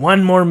Anderson for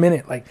 1 more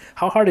minute. Like,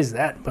 how hard is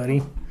that,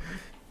 buddy?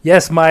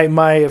 Yes,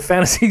 my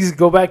fantasies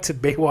go back to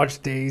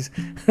Baywatch days.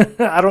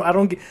 I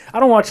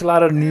don't watch a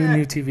lot of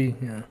new TV.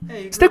 Yeah,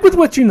 hey, stick with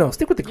what you know.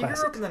 Stick with the classics.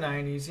 You grew up in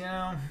the '90s,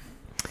 Yeah.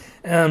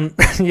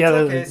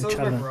 Okay, so was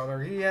my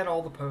brother. He had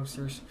all the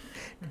posters.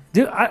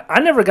 Dude, I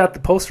never got the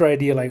poster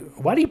idea. Like,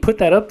 why do you put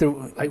that up there?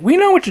 Like, we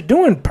know what you're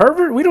doing,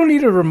 pervert. We don't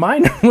need a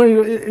reminder.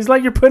 It's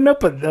like you're putting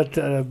up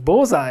a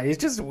bullseye.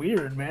 It's just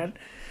weird, man.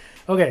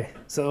 Okay,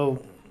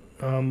 so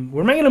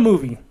we're making a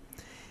movie,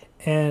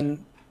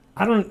 and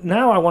I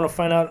want to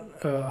find out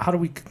how do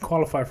we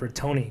qualify for a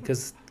Tony?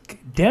 Because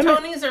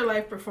Tonys are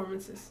live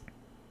performances.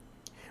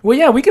 Well,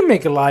 yeah, we can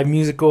make a live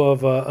musical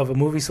of a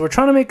movie. So we're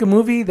trying to make a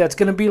movie that's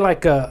going to be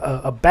like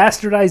a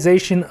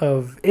bastardization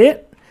of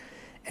It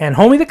and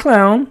Homie the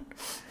Clown.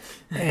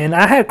 And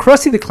I had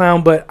Krusty the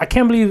Clown, but I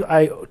can't believe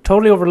I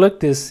totally overlooked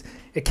this.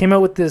 It came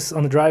out with this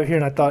on the drive here,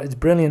 and I thought it's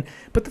brilliant.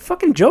 But the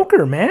fucking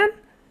Joker, man.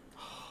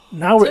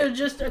 Now we're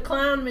just a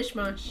clown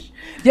mishmash.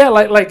 Yeah,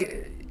 like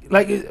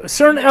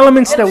certain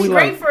elements that we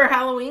like. It's great for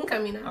Halloween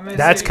coming up.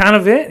 That's kind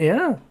of it,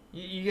 yeah.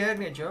 You had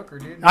me a Joker,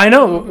 dude. I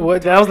know.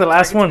 That was the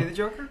last one. Be the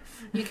Joker?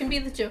 You can be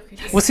the Joker.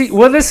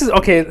 Well, this is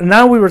okay.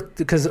 Now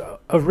because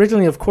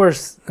originally, of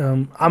course,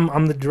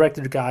 I'm the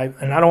director guy,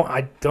 and I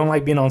don't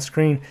like being on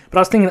screen. But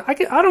I was thinking,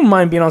 I don't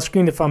mind being on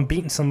screen if I'm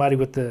beating somebody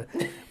with the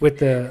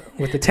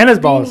tennis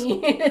balls.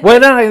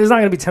 Well, it's not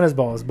gonna be tennis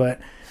balls,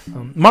 but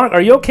Mark,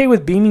 are you okay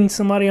with beaming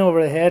somebody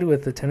over the head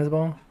with the tennis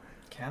ball?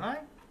 Can I?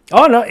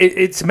 Oh no,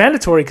 it's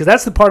mandatory because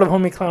that's the part of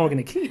Homie Clown we're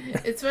gonna keep.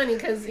 It's funny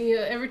because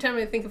every time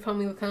I think of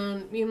Homie the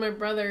Clown, me and my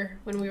brother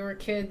when we were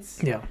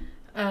kids. Yeah.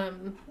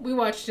 We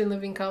watched In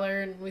Living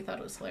Color and we thought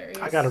it was hilarious.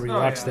 I gotta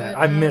rewatch that.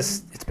 I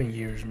missed. It's been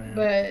years, man.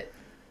 But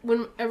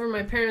whenever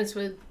my parents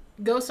would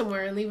go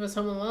somewhere and leave us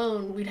home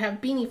alone, we'd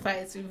have beanie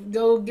fights. We'd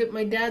go get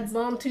my dad's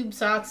long tube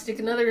socks, stick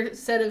another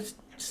set of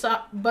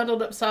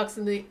bundled up socks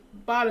in the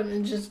bottom,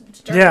 and just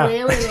start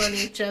wailing on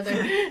each other.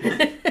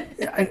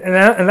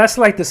 And that's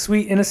like the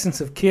sweet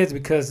innocence of kids,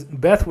 because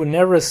Beth would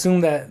never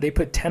assume that they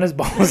put tennis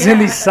balls in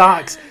these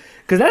socks.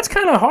 Because that's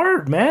kind of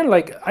hard, man.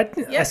 Like,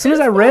 as soon as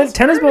I read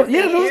tennis ball,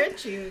 they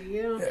hurt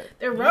you.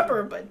 They're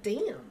rubber, but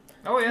damn.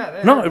 Oh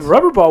yeah. No,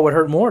 rubber ball would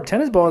hurt more.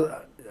 Tennis ball,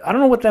 I don't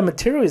know what that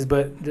material is,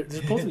 but they're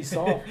supposed to be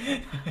soft.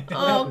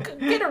 Oh,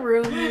 get a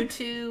room, you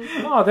two.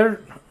 Oh,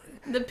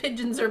 the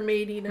pigeons are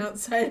mating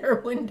outside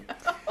our window.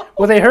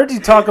 Well, they heard you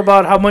talk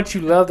about how much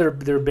you love their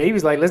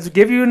babies. Like, let's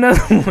give you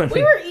another one.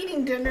 We were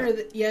eating dinner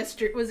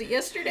yesterday. Was it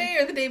yesterday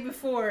or the day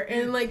before?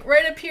 And like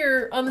right up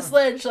here on the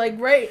sledge, like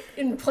right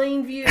in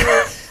plain view.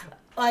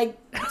 Like,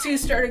 two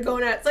started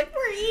going at it. It's like,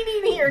 we're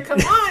eating here. Come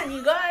on,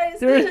 you guys.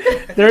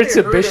 They're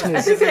exhibitionists.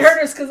 I think they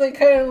heard us because they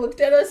kind of looked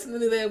at us and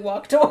then they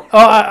walked away.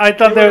 Oh, I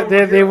thought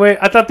they went.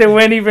 I thought they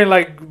went even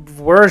like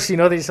worse. They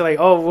just like,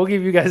 oh, we'll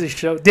give you guys a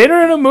show,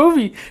 dinner and a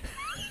movie,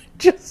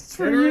 just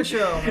for dinner and a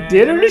show, man.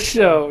 Dinner and a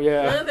show.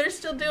 Yeah. No, they're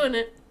still doing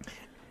it.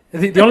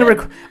 The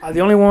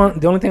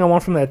only thing I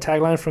want from that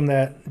tagline from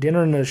that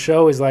dinner and a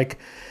show is like,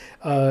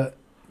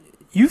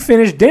 you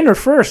finish dinner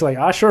first. Like,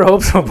 I sure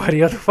hope so,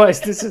 buddy. Otherwise,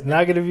 this is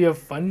not going to be a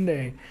fun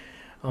day.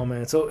 Oh,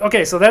 man. So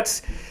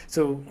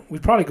we're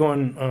probably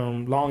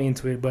going long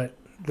into it. But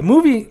the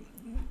movie,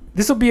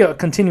 this will be a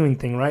continuing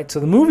thing, right? So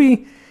the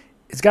movie,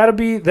 it's got to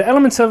be, the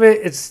elements of it,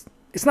 it's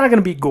not going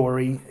to be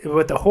gory.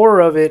 But the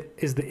horror of it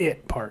is the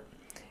It part.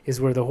 Is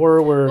where the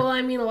horror Well,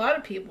 I mean, a lot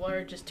of people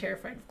are just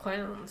terrified of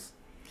clowns.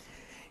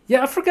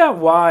 Yeah, I forgot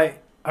why.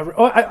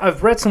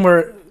 I've read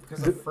somewhere...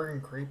 Because they're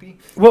friggin' creepy.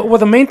 Well,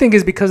 the main thing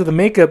is because of the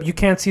makeup, you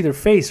can't see their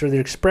face or their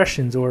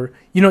expressions, or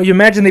you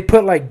imagine they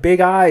put like big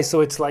eyes,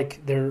 so it's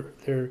like they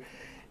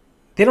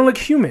don't look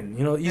human.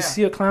 You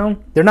see a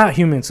clown, they're not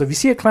human. So if you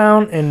see a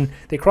clown and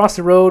they cross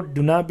the road,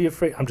 do not be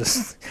afraid. I'm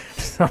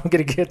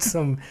gonna get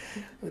some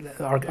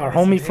our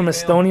homie from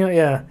Estonia.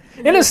 Yeah,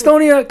 in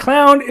Estonia,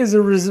 clown is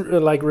a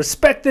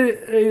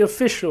respected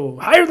official,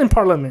 higher than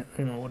parliament.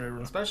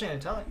 Whatever. Especially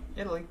in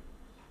Italy,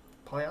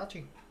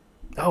 Pagliacci.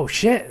 Oh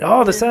shit!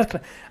 Oh, the South.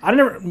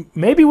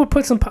 Maybe we'll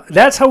put some.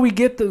 That's how we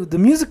get the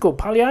musical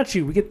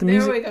Pagliacci. We get the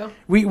music. There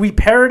we go. We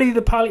parody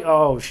the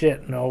Oh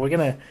shit! No, we're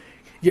gonna.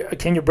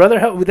 Can your brother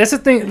help? That's the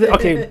thing.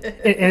 Okay,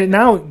 and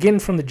now getting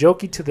from the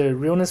jokey to the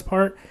realness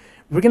part,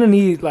 we're gonna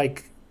need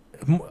like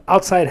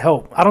outside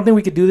help. I don't think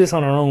we could do this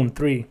on our own.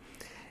 3.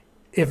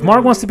 If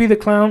Mark wants to be the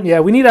clown,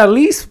 yeah, we need at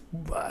least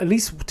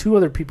 2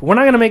 other people. We're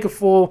not gonna make a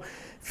full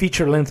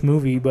feature length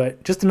movie,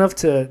 but just enough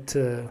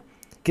to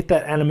get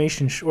that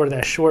animation or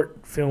that short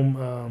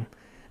film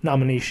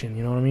nomination.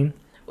 You know what I mean?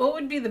 What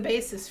would be the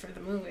basis for the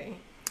movie?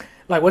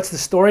 Like, what's the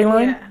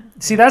storyline? Yeah.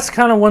 See, that's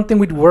kind of one thing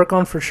we'd work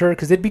on for sure,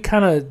 because it'd be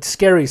kind of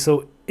scary.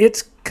 So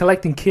it's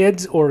collecting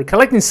kids or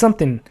collecting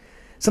something,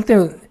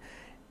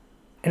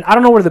 and I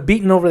don't know where the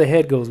beating over the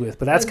head goes with,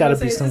 but that's got to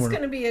be somewhere. Is this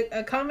going to be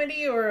a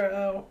comedy or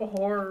a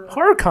horror?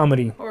 Horror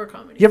comedy. Horror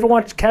comedy. You ever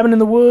watch Cabin in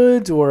the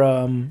Woods or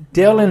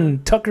Dale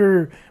and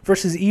Tucker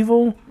versus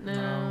Evil?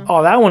 No.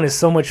 Oh, that one is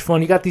so much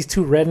fun. You got these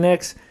 2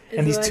 rednecks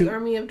and these 2.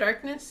 Army of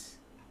Darkness?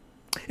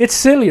 It's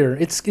sillier.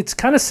 It's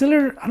kind of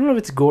sillier. I don't know if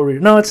it's gory.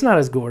 No, it's not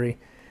as gory,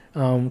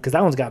 because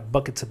that one's got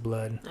buckets of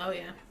blood. Oh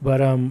yeah. But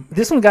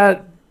this one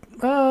got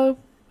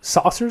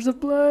saucers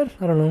of blood.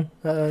 I don't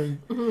know.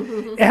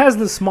 It has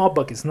the small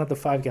buckets, not the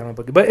 5-gallon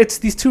bucket. But it's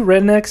these 2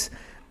 rednecks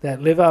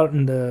that live out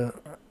in the,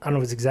 I don't know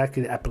if it's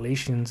exactly the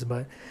Appalachians,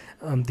 but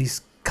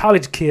these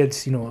college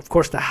kids, of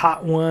course the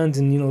hot ones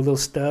and little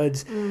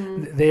studs.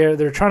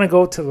 They're trying to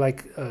go to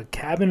like a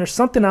cabin or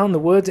something out in the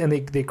woods, and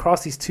they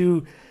cross these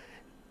 2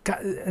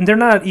 and they're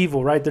not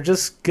evil, right? They're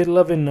just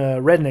good-loving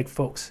redneck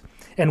folks.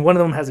 And one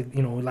of them has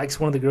likes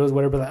one of the girls,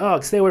 whatever. Like,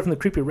 oh, stay away from the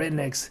creepy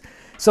rednecks.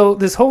 So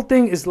this whole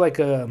thing is like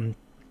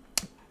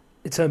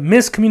it's a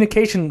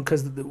miscommunication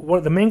because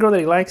the main girl that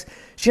he likes,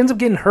 she ends up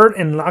getting hurt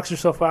and knocks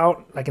herself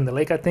out, like in the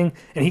lake, I think.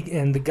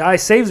 And the guy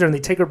saves her and they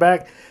take her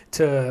back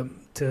to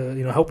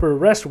help her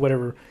rest or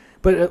whatever.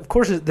 But of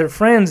course, their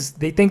friends,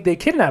 they think they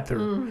kidnapped her.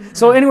 Mm-hmm.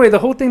 So anyway, the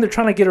whole thing, they're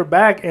trying to get her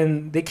back,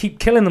 and they keep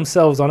killing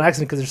themselves on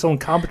accident because they're so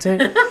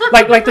incompetent.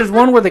 like there's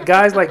one where the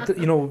guys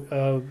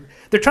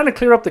they're trying to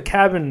clear up the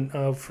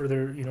cabin for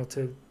their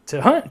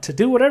to hunt, to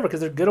do whatever, because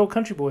they're good old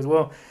country boys.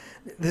 Well,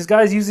 this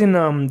guy's using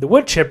the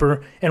wood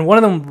chipper, and one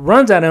of them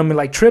runs at him and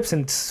like trips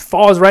and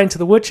falls right into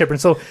the wood chipper.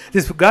 And so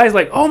this guy's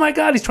like, oh my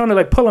God, he's trying to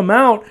like pull him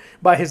out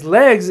by his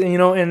legs, and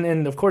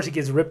and of course he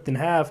gets ripped in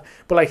half.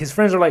 But like his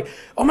friends are like,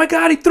 oh my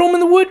God, he threw him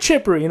in the wood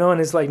chipper,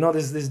 and it's like, no,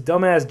 this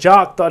dumbass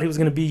jock thought he was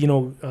gonna be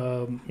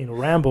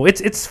Rambo.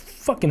 It's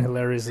fucking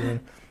hilarious.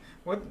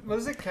 What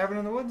is it? Cabin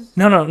in the Woods?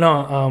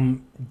 No.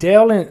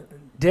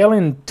 Dale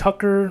and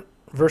Tucker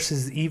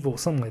versus Evil,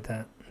 something like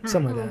that.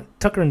 Something like that.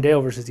 Tucker and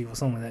Dale versus Evil,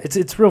 something like that.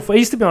 It's real fun. It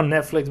used to be on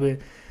Netflix, but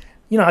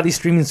you know how these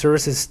streaming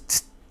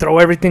services throw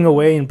everything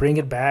away and bring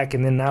it back,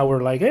 and then now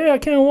we're like, hey, I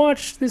can't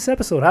watch this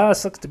episode. It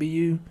sucks to be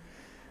you.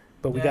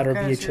 But we got our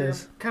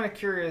VHS. Kind of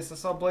curious. I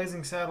saw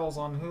Blazing Saddles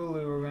on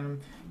Hulu, and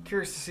I'm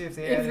curious to see if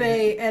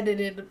they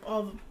edited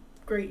all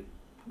the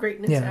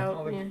greatness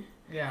out.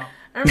 Yeah.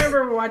 I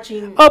remember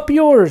watching Up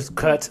Yours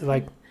cuts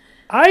like.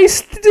 I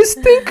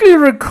distinctly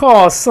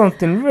recall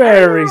something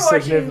very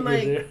significant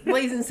there.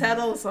 Blazing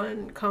Saddles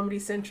on Comedy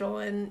Central,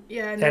 and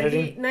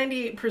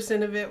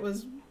 98% of it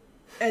was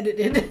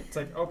edited. It's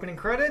like opening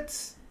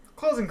credits,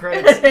 closing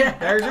credits.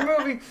 There's your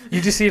movie.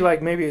 You just see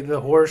like maybe the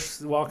horse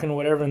walking or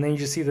whatever, and then you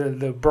just see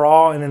the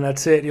brawl, and then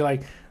that's it. You're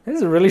like, this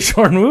is a really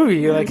short movie.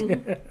 You're like,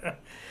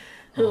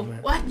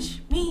 watch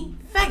me,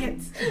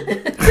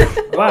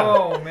 faggots.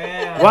 Wow. Oh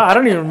man. Wow, I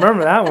don't even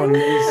remember that one.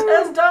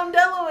 That's Dom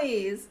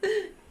DeLuise.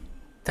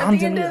 At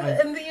the end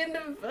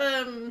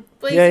of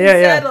Blazing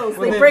Saddles,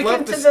 they break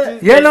into the...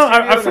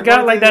 I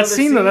forgot like that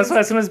scene though. That's why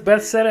as soon as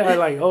Beth said it, I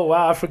like, oh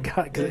wow, I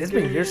forgot because it's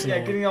been years since. Yeah,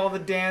 getting all the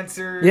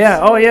dancers.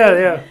 Yeah,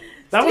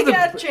 Stick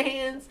out your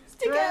hands,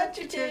 stick out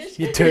your tush.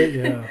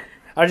 Yeah.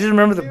 I just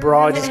remember the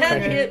brawl just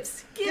cracking.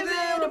 Hips, give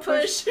it a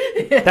push.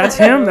 That's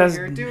him. That's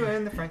you're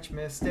doing the French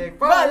mystic.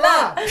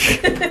 Voila!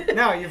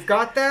 Now you've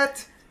got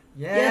that.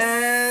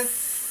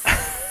 Yes.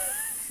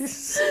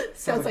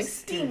 Sounds like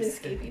steam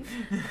escaping.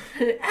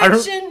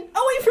 Action!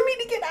 Wait for me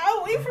to get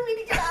out!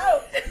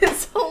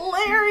 It's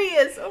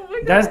hilarious! Oh my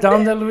God. That's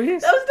Dom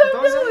DeLuise? That was Dom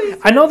DeLuise.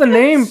 I know the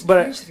name,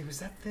 but... Was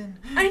that thin?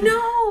 I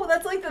know!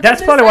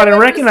 That's probably why I didn't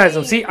recognize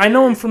him. See, I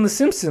know him from The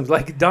Simpsons.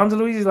 Like, Dom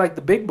DeLuise is like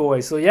the big boy.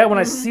 So, yeah, when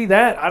I see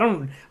that, I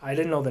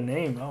didn't know the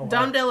name. Oh,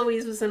 Dom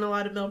DeLuise was in a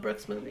lot of Mel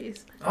Brooks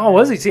movies. Oh,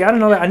 was he? See, I didn't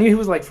know that. I knew he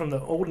was like from the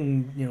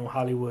olden,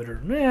 Hollywood or,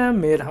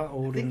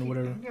 mid-olden or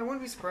whatever. I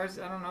wouldn't be surprised.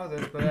 I don't know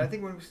this, but I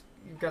think when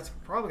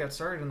probably got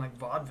started in like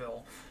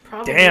vaudeville.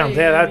 Probably. Damn,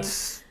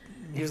 that's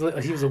he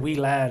was a wee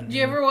lad. Did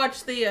you ever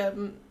watch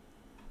the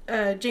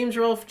James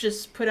Rolfe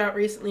just put out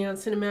recently on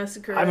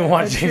Cinemassacre? I haven't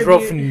watched James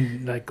Rolfe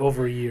in like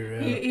over a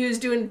year. Yeah. He was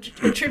doing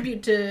a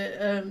tribute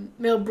to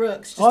Mel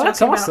Brooks. That's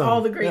talking awesome. about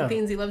all the great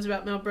things he loves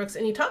about Mel Brooks,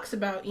 and he talks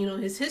about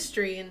his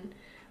history and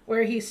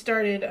where he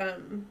started.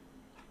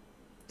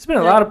 There's been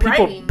a lot of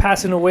people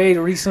passing away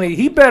recently.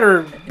 He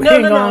better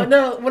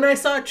No. When I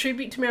saw a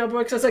tribute to Mel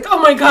Brooks, I was like,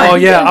 oh my God. Oh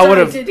yeah, I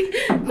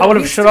would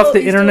have shut off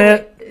the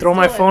internet, throw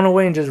my phone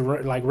away, and just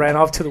ran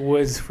off to the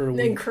woods for a week.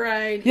 Then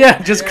cried.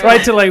 Yeah, cried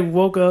till I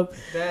woke up.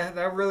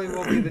 That really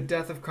will be the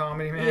death of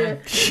comedy, man. Yeah.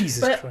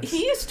 Jesus Christ. But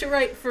he used to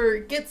write for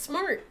Get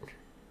Smart.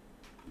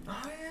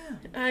 Oh yeah.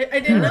 I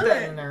didn't know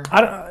that. In there.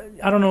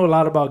 I don't know a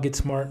lot about Get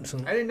Smart. So.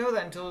 I didn't know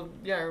that until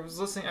I was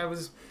listening. I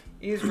was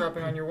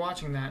eavesdropping on you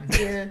watching that.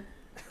 Yeah.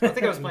 I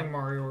think I was playing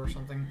Mario or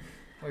something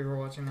while you were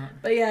watching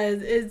that. But yeah,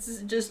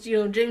 it's just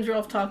James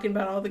Rolfe talking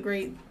about all the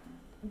great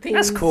things.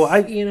 That's cool.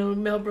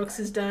 Mel Brooks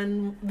has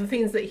done, the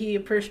things that he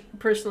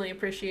personally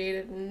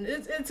appreciated, and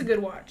it's a good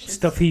watch.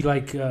 Stuff he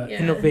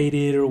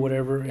innovated or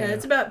whatever. Yeah,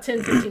 it's about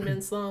 10-15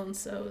 minutes long,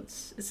 so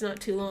it's not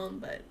too long,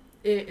 but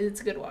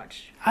it's a good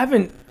watch. I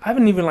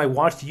haven't even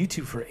watched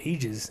YouTube for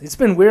ages. It's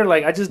been weird.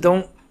 Like I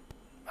don't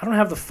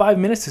have the 5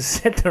 minutes to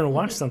sit there and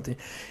watch something.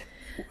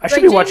 I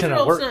should be watching it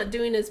at work. James Rolfe's not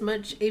doing as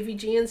much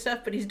AVG and stuff,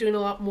 but he's doing a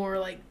lot more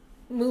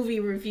movie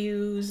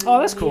reviews.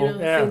 And, that's cool.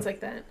 Things like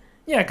that.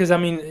 Yeah, because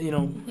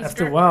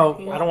after a while,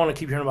 I don't want to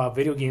keep hearing about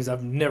video games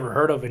I've never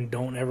heard of and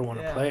don't ever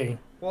want to play.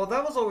 Well,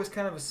 that was always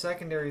kind of a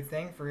secondary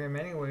thing for him,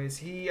 anyways.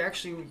 He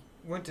actually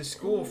went to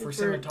school for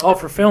cinematography. Oh,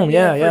 for film,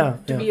 yeah.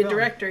 To be a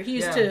director, he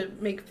used to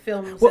make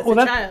films as a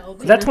child.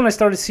 That's when I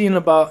started seeing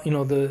about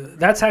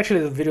that's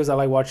actually the videos I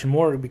like watching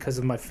more because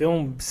of my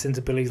film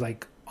sensibilities,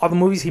 like. All the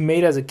movies he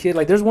made as a kid.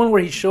 Like, there's one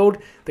where he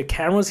showed the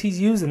cameras he's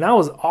used, and that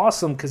was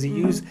awesome because he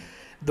used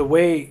the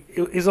way...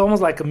 It's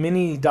almost like a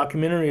mini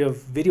documentary of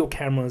video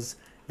cameras,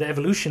 the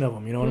evolution of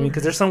them, you know what I mean?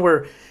 Because there's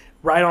somewhere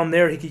right on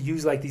there he could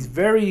use, these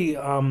very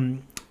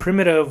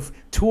primitive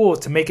tools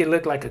to make it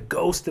look like a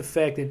ghost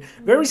effect. And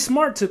very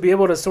smart to be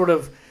able to sort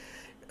of,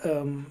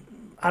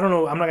 I don't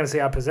know, I'm not going to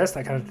say I possess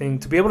that kind of thing,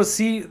 to be able to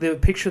see the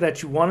picture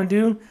that you want to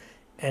do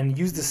and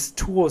use the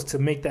tools to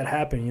make that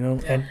happen, you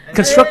know, and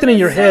construct it in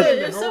your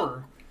head.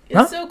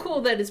 It's so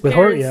cool that his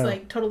parents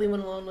like totally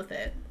went along with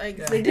it.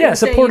 Like they didn't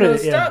supported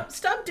say,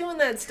 stop doing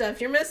that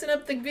stuff. You're messing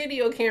up the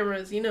video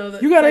cameras. You know,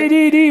 you got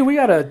ADD. We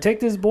gotta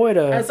take this boy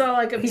to. I saw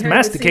like he's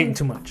masticating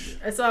too much.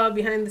 I saw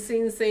behind the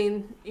scenes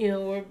saying, you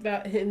know,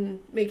 about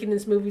him making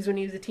his movies when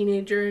he was a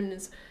teenager, and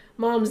his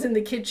mom's in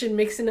the kitchen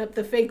mixing up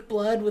the fake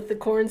blood with the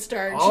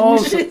cornstarch. Oh,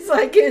 and she's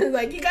like, you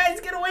guys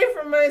get away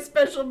from my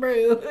special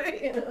brew.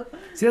 You know?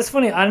 See, that's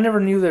funny. I never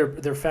knew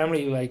their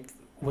family like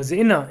was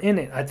in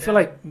it. I feel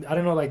like I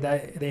don't know, like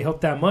that they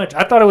helped that much.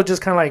 I thought it was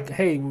just kind of like,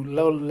 hey,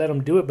 let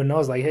them do it, but no,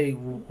 it's like, hey,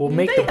 we'll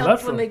make the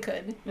blood when they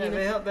could. Yeah,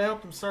 they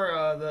helped him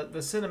start. The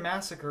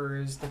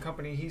Cinemassacre is the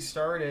company he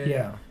started.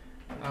 Yeah.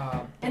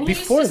 And he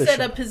used to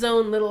set up his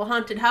own little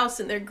haunted house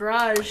in their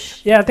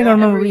garage. Yeah, I think I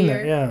remember reading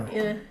that. Yeah.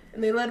 Yeah.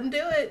 And they let him do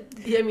it.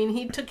 I mean,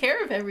 he took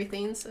care of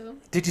everything, so.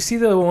 Did you see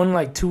the one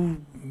like 2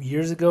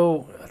 years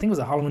ago? I think it was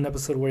a Halloween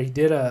episode where he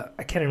did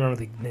I can't remember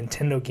the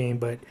Nintendo game,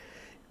 but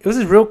it was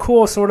this real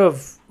cool sort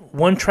of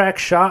one-track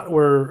shot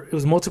where it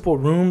was multiple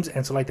rooms,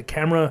 and so like the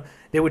camera,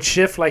 they would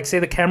shift, like say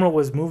the camera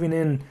was moving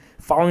in,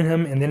 following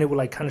him, and then it would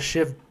like kind of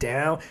shift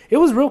down. It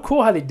was real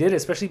cool how they did it,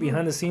 especially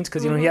behind the scenes,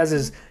 because, you know, he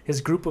has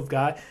his group of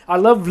guys. I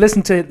love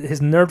listening to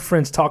his nerd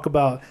friends talk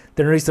about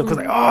their nerdy stuff, because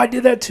like, oh, I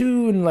did that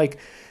too, and like,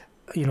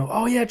 you know,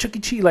 oh yeah, Chuck E.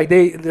 Cheese. Like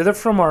they're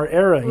from our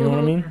era, you know what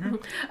I mean?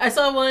 I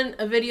saw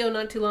a video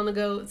not too long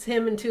ago. It's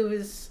him and two of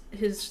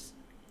his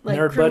like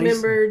nerd crew buddies.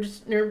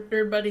 members,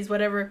 nerd buddies,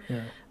 whatever.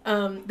 Yeah.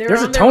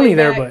 There's a Tony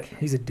there, but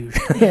he's a douche.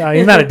 Yeah,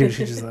 he's not a douche.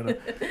 He's just not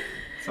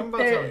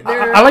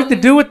I like the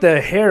dude with the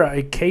hair.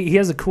 He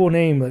has a cool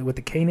name, like with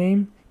the K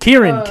name.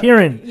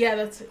 Kieran. Yeah,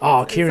 that's.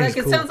 Oh, Kieran's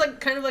cool. It sounds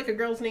like kind of like a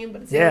girl's name,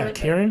 but it's not like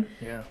Kieran.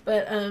 That. Yeah.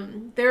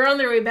 But they're on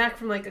their way back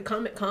from like a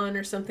Comic-Con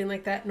or something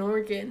like that in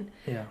Oregon.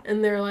 Yeah.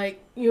 And they're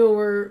like, you know,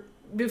 we're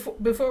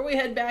before we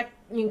head back,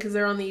 because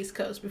they're on the East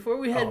Coast. Before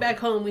we head back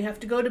home, we have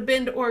to go to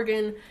Bend,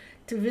 Oregon,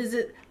 to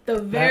visit the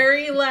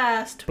very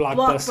last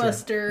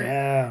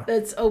Blockbuster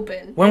that's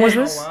open. When was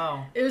this? Oh,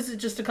 wow. It was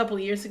just a couple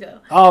of years ago.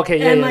 Oh, okay,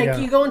 yeah.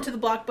 And you go into the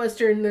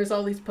Blockbuster and there's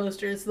all these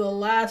posters. The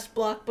last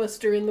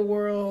Blockbuster in the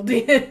world,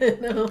 you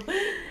know.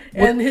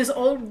 And his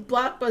old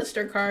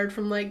Blockbuster card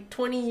from like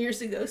 20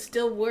 years ago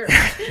still works.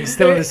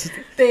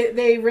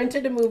 They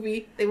rented a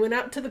movie. They went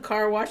out to the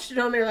car, watched it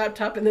on their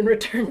laptop, and then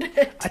returned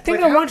it. I think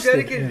I watched it. How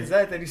dedicated is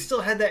that he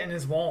still had that in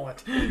his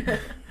wallet?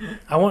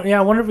 I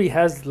wonder if he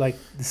has like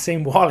the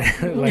same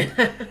wallet, like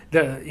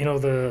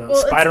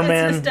the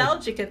Spider-Man. It's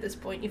nostalgic at this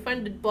point. You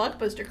find a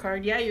Blockbuster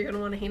card, you're gonna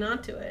want to hang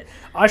on to it.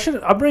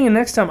 I'll bring it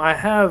next time. I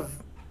have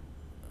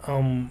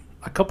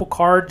a couple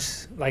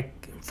cards like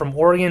from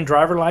Oregon,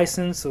 driver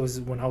license. So it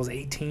was when I was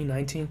 18,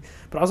 19.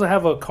 But I also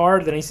have a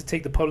card that I used to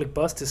take the public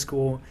bus to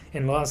school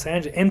in Los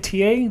Angeles.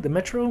 MTA, the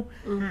Metro.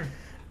 Mm-hmm.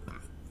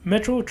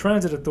 Metro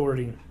Transit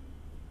Authority.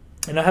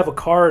 And I have a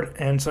card,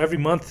 and so every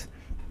month,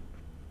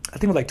 I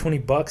think it was like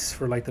 $20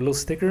 for like the little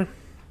sticker.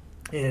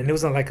 And it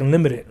was like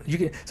unlimited.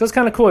 So it's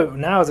kind of cool.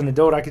 Now as an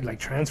adult, I could like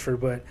transfer,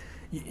 but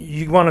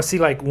you want to see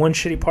like one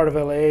shitty part of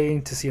LA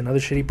to see another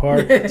shitty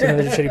part,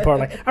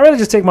 Like I'd rather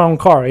just take my own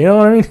car, you know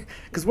what I mean?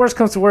 Because worst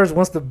comes to worst,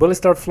 once the bullets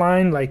start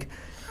flying, like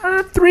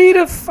 3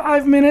 to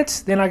 5 minutes,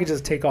 then I could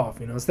just take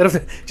off, you know, instead of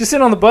just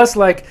sitting on the bus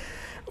like,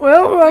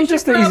 well, I'm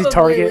just an easy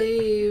target.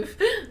 Leave.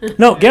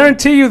 No,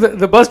 guarantee you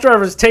the bus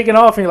driver's taking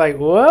off, and you're like,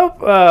 well,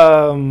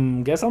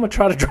 guess I'm gonna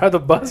try to drive the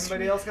bus.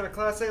 Anybody else got a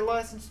Class A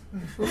license?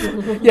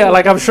 Yeah,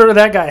 like I'm sure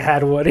that guy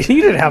had one. He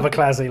didn't have a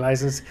Class A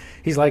license.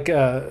 He's like,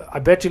 I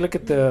bet you look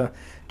at the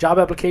job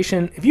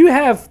application. If you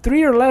have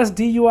 3 or less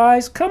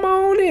DUIs, come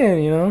on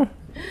in, you know.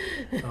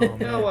 Oh,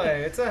 LA,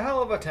 it's a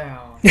hell of a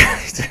town.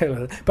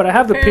 But I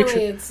have the picture.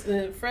 Apparently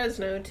it's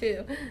Fresno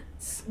too.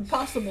 It's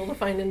impossible to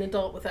find an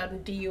adult without a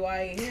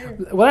DUI here.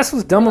 Well, that's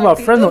what's dumb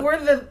about Fresno.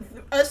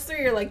 Us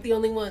three are like the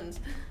only ones.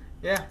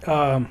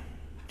 Yeah.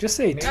 Just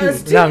say maybe. two.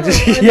 Us two are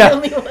the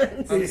only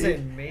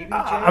ones.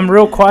 I'm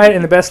real quiet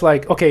and the best.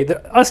 Like, okay,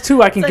 us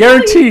two, I can like,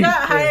 guarantee. You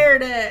got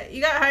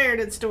hired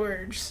at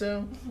storage,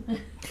 so.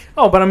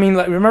 Oh, but I mean,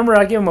 like, remember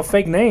I gave him a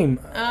fake name.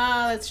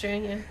 Oh, that's true.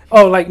 Yeah.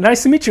 Oh, like,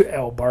 nice to meet you,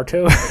 El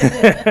Barto.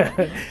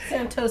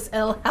 Santos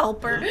El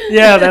Helper.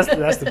 Yeah,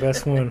 that's the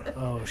best one.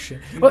 Oh shit.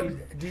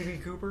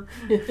 DB Cooper.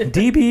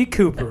 DB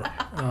Cooper.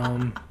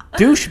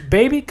 Douche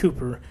Baby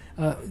Cooper.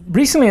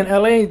 Recently in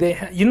LA,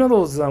 they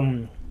those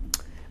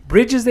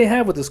bridges they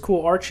have with those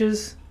cool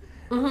arches.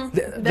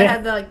 Mm-hmm. They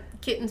had the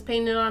like kittens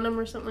painted on them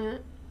or something like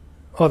that.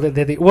 Oh,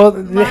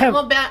 they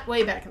have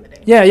way back in the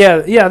day.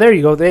 Yeah. There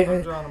you go.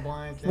 I'm drawing a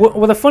blank. Yeah.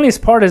 Well, the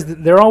funniest part is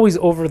they're always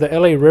over the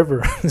LA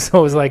River,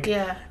 so it's like the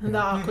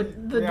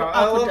aqueduct.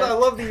 I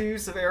love the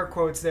use of air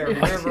quotes there.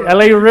 River.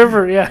 LA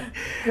River, yeah.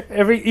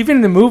 Even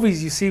in the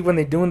movies, you see when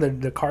they're doing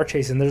the car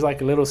chase, and there's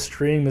like a little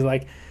stream. Is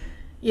like,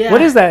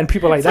 what is that? And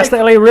people are like, that's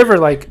the LA River.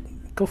 Like,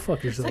 go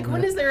fuck yourself. It's like,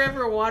 when is there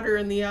ever water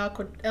in the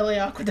LA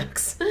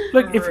aqueducts?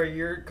 Look,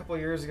 a couple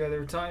of years ago, they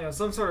were talking,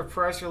 some sort of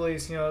press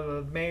release,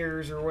 the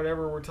mayors or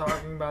whatever were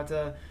talking about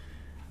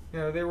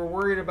they were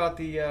worried about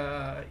the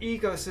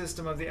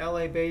ecosystem of the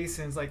LA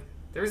basin. It's like,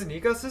 there's an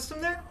ecosystem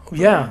there?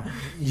 Yeah.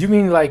 You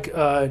mean like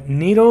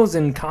needles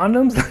and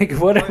condoms? Like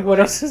what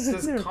else is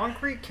does there? Does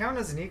concrete count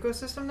as an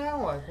ecosystem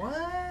now? Like,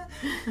 what?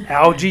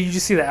 Algae. You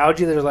just see the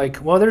algae. They're like,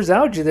 well, there's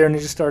algae there, and it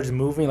just starts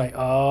moving. Like,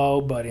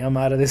 oh, buddy, I'm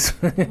out of this.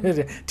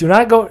 Do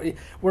not go.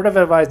 Word of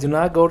advice: do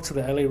not go to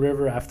the LA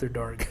River after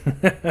dark.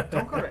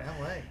 Don't go to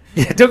LA.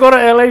 Yeah, don't go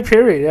to LA.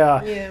 Period.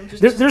 Yeah.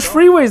 There's don't.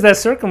 freeways that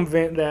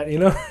circumvent that. You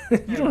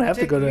don't have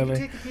to go to LA. You can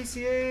take the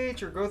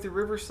PCH or go through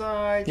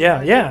Riverside.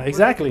 Yeah,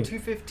 exactly.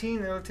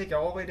 215. They'll take you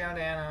all the way down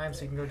to Anaheim,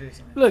 so you can go do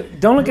something. Look,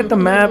 don't look at the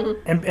map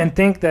and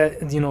think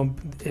that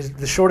is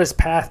the shortest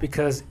path,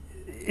 because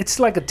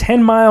it's like a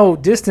 10-mile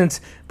distance,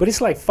 but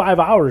it's like 5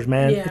 hours,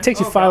 man. Yeah. It takes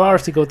you 5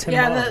 hours to go 10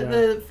 miles.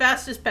 The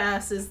fastest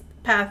path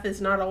is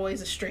not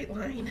always a straight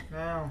line.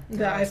 No.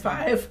 The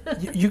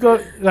I-5. you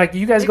go, like,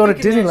 you guys go to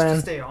Disneyland.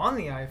 To stay on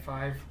the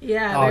I-5.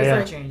 Yeah. There's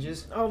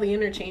interchanges. All the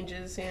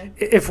interchanges, yeah.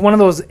 If one of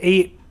those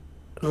 8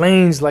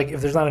 lanes, like,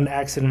 if there's not an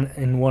accident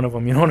in one of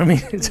them, you know what I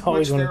mean? It's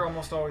always Which there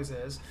almost always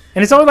is.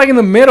 And it's always like in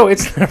the middle.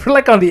 It's never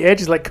like on the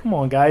edges. Like, come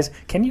on, guys.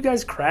 Can you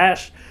guys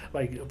crash,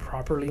 like,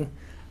 properly?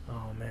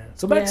 Oh, man.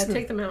 So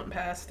take the mountain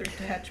pass through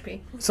Tehachapi.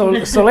 So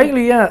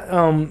lately,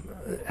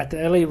 at the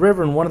LA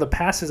River in one of the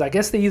passes, I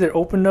guess they either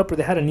opened up or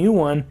they had a new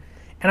one.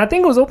 And I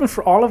think it was open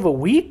for all of a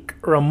week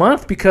or a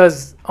month,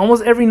 because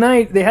almost every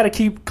night they had to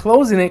keep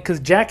closing it because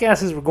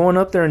jackasses were going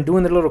up there and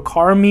doing their little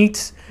car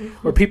meets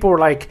where people were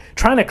like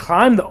trying to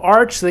climb the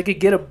arch so they could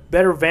get a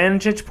better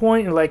vantage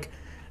point. And like,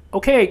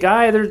 okay,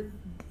 guy,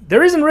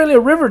 there isn't really a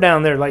river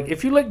down there. Like,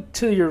 if you look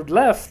to your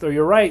left or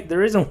your right,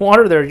 there isn't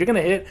water there. You're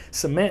going to hit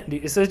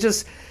cement. So it's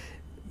just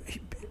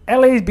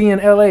LA's being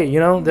LA,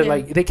 They're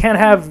like, they can't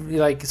have,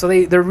 like, so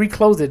they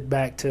reclosed it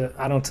back to,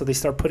 I don't know, so they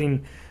start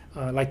putting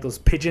like those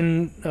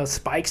pigeon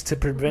spikes to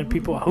prevent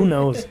people. Who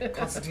knows?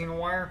 Concertina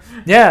wire.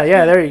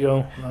 Yeah, there you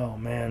go. Oh,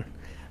 man.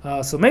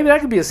 So maybe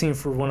that could be a scene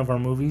for one of our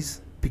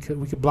movies, because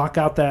we could block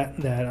out that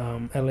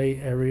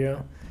LA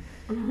area.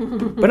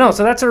 But no,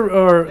 so that's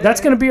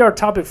that's going to be our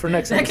topic for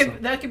next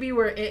episode. That could be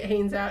where it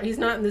hangs out. He's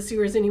not in the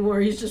sewers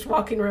anymore. He's just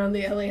walking around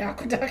the LA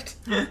aqueduct.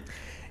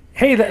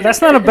 Hey,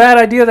 that's not a bad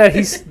idea.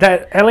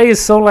 That LA is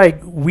so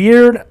like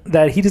weird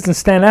that he doesn't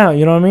stand out.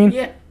 You know what I mean?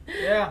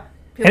 Yeah.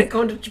 Like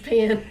going to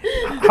Japan.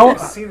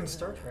 Seen in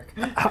Star Trek.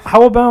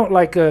 How about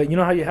like how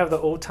you have the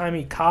old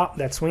timey cop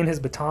that's swinging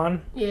his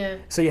baton? Yeah.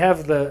 So you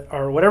have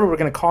or whatever we're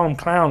gonna call him,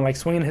 clown, like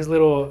swinging his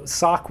little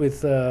sock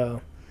with.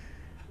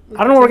 I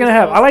don't know what we're gonna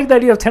have. I like the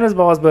idea of tennis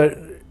balls, but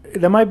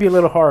that might be a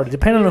little hard,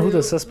 depending on who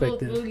the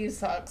suspect is. We'll use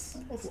socks.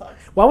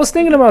 Well, I was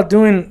thinking about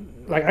doing.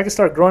 Like, I could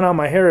start growing out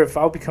my hair if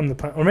I'll become the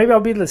clown. Or maybe I'll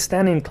be the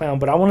standing clown.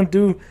 But I want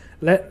to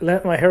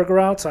let my hair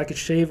grow out so I could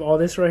shave all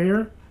this right here.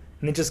 And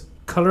then just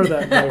color the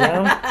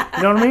around.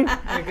 You know what I mean?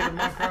 Yeah, get the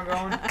monk crown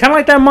going. Kind of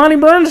like that Monty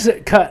Burns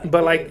cut,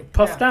 but like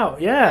puffed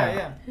out.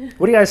 Yeah.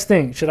 What do you guys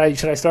think? Should I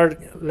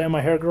start letting my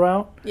hair grow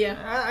out?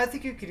 Yeah. I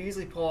think you could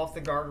easily pull off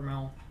the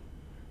Gargamel.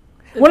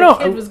 The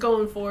kid was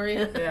going for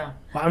you. Yeah.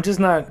 Well, I'm just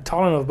not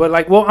tall enough. But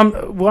like,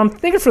 I'm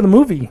thinking for the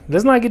movie.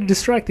 Let's not get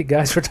distracted,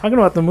 guys. We're talking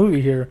about the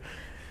movie here.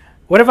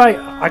 What if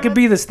I could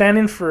be the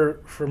stand-in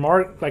for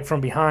Mark, like from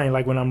behind,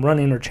 like when I'm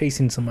running or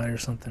chasing somebody or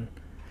something?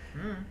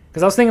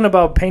 Because I was thinking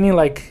about painting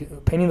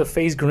the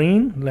face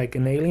green, like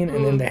an alien,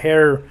 and then the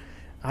hair,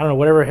 I don't know,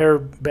 whatever hair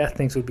Beth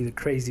thinks would be the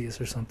craziest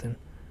or something.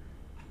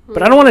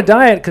 But I don't want to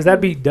dye it because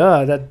that'd be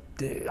that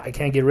I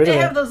can't get rid of it.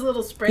 They have those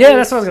little sprays. Yeah,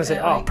 that's what I was gonna say.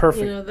 Oh,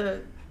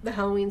 perfect. The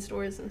Halloween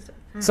stores and stuff.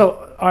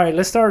 So, all right,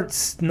 let's start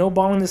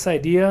snowballing this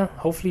idea.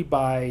 Hopefully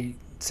by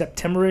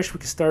September-ish, we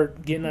can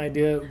start getting an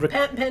idea.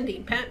 Patent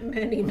pending. Patent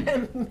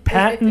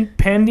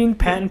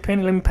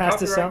pending. Let me pass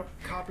this out.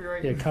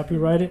 Copyright. Yeah,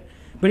 copyright it.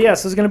 But yeah,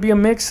 so it's going to be a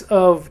mix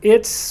of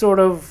it's sort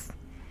of,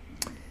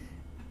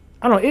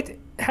 I don't know, it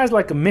has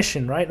like a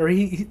mission, right? Or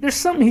there's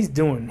something he's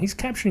doing. He's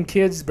capturing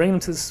kids, bringing them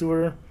to the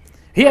sewer.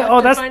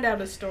 Find out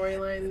a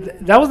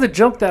storyline. That was the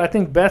joke that I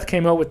think Beth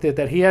came up with,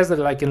 that he has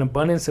like an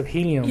abundance of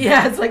helium.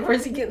 Yeah, it's like,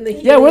 where's he getting the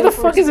helium? Yeah, where the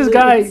fuck is this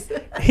guy?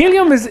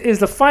 Helium is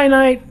the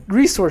finite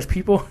resource,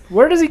 people.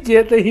 Where does he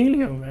get the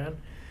helium, man?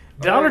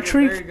 Dollar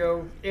Tree. There you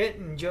go. It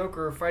and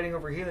Joker are fighting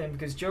over helium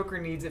because Joker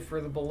needs it for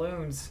the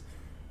balloons.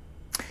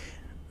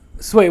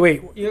 So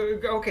wait.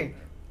 Okay.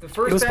 The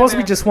first it was supposed to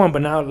be just one,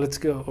 but now let's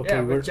go. Okay,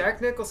 yeah, but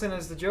Jack Nicholson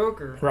as the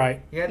Joker.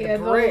 Right. He had the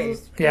parade.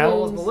 Yeah.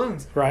 All those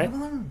balloons. Right. My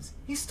balloons.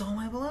 He stole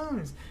my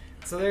balloons.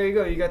 So there you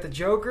go. You got the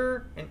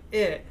Joker and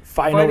it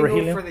fighting over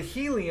helium for the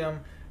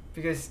helium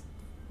because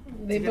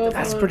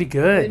that's pretty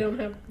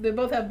good. They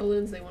both have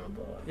balloons they want to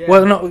blow up. Yeah.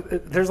 Well, no,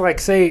 there's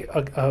like say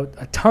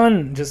a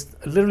ton, just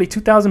literally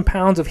 2,000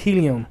 pounds of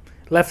helium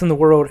left in the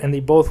world, and they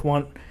both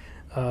want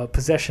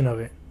possession of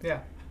it.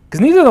 Yeah. Because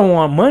neither of them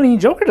want money.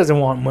 Joker doesn't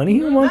want money.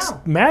 He wants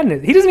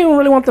madness. He doesn't even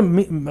really want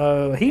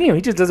the helium.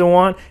 He just doesn't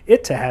want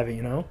it to have it,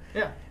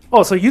 Yeah.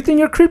 Oh, so you think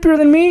you're creepier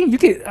than me? You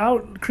could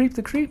out creep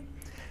the creep?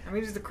 I I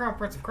mean, he's the crown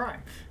prince of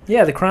crime.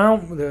 Yeah, the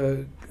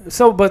crown.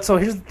 So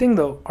here's the thing,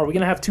 though. Are we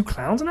gonna have 2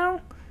 clowns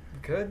now? We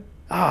could.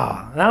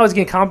 Now it's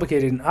getting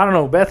complicated. I don't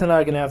know. Beth and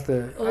I are gonna have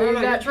to. Well, you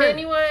got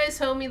Pennywise,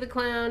 Homie the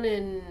Clown,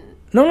 and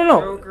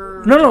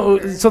Joker. No.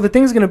 So the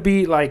thing's gonna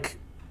be like,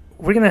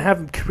 we're gonna have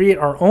him create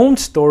our own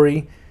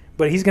story,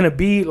 but he's gonna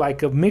be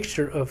like a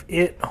mixture of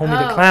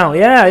Homie the Clown.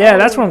 Yeah.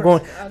 That's where I'm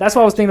going. Okay. That's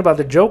why I was thinking about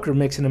the Joker,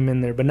 mixing him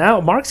in there. But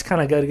now Mark's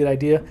kind of got a good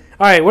idea.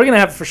 All right, we're gonna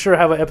have for sure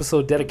have an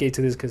episode dedicated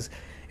to this because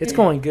it's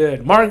going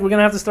good. Mark, we're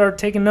gonna have to start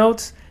taking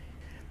notes.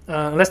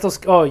 Unless those.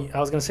 Oh, I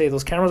was gonna say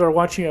those cameras are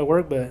watching you at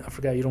work, but I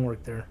forgot you don't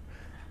work there.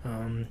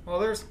 Well,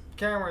 there's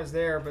cameras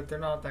there, but they're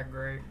not that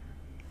great.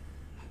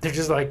 They're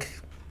just like,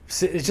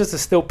 it's just a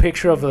still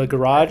picture of a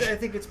garage. I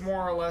think it's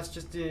more or less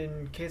just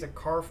in case a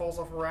car falls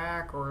off a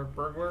rack or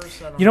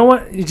burglars. You know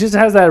what? It just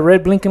has that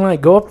red blinking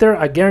light. Go up there.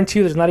 I guarantee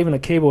you there's not even a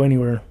cable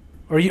anywhere.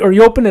 Or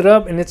you open it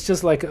up and it's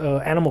just like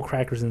animal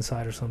crackers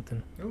inside or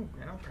something. Ooh,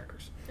 animal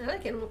crackers. I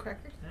like animal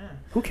crackers. Yeah.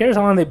 Who cares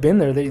how long they've been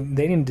there? They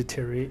didn't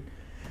deteriorate.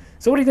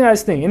 So what do you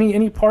guys think?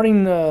 Any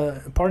parting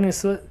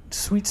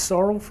sweet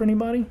sorrow for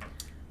anybody?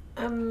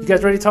 You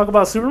guys ready to talk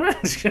about Superman?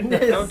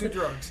 Don't do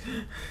drugs.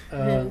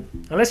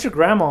 Unless you're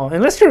grandma,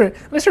 unless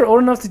you're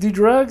old enough to do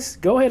drugs,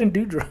 go ahead and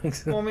do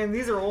drugs. Well, I mean,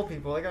 these are old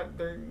people.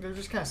 They're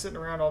just kind of sitting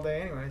around all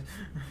day, anyways.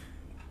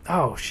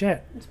 Oh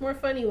shit! It's more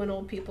funny when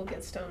old people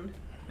get stoned.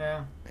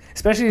 Yeah.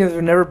 Especially if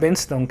they've never been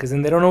stoned, because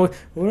then they don't know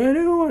what I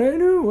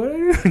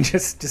do.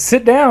 Just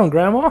sit down,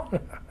 grandma.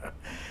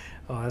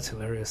 Oh, that's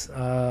hilarious.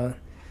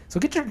 So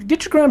get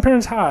your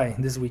grandparents high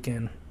this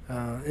weekend.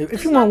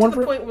 If you want one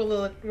for the point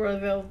where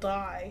they'll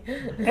die,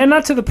 and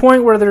not to the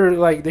point where they're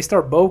like they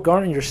start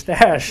bogarting your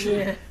stash.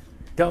 Yeah.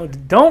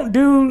 Don't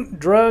do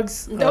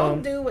drugs.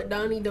 Don't do what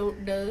Donnie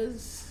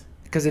does.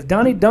 Because if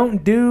Donnie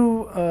don't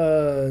do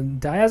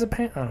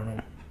diazepam, I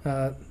don't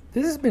know.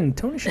 This has been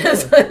Tony Show.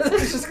 Let's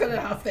just got it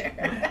off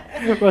there.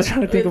 I was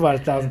trying to think about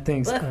 1,000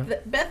 things.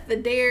 Beth the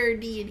Dare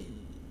Deity,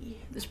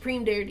 the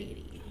Supreme Dare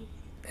Deity,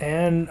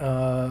 and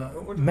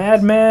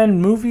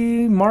Madman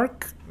Movie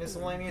Mark.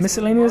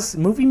 Miscellaneous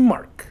movie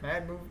Mark.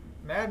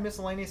 Mad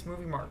miscellaneous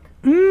movie Mark.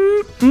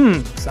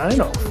 Sign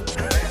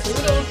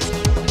off.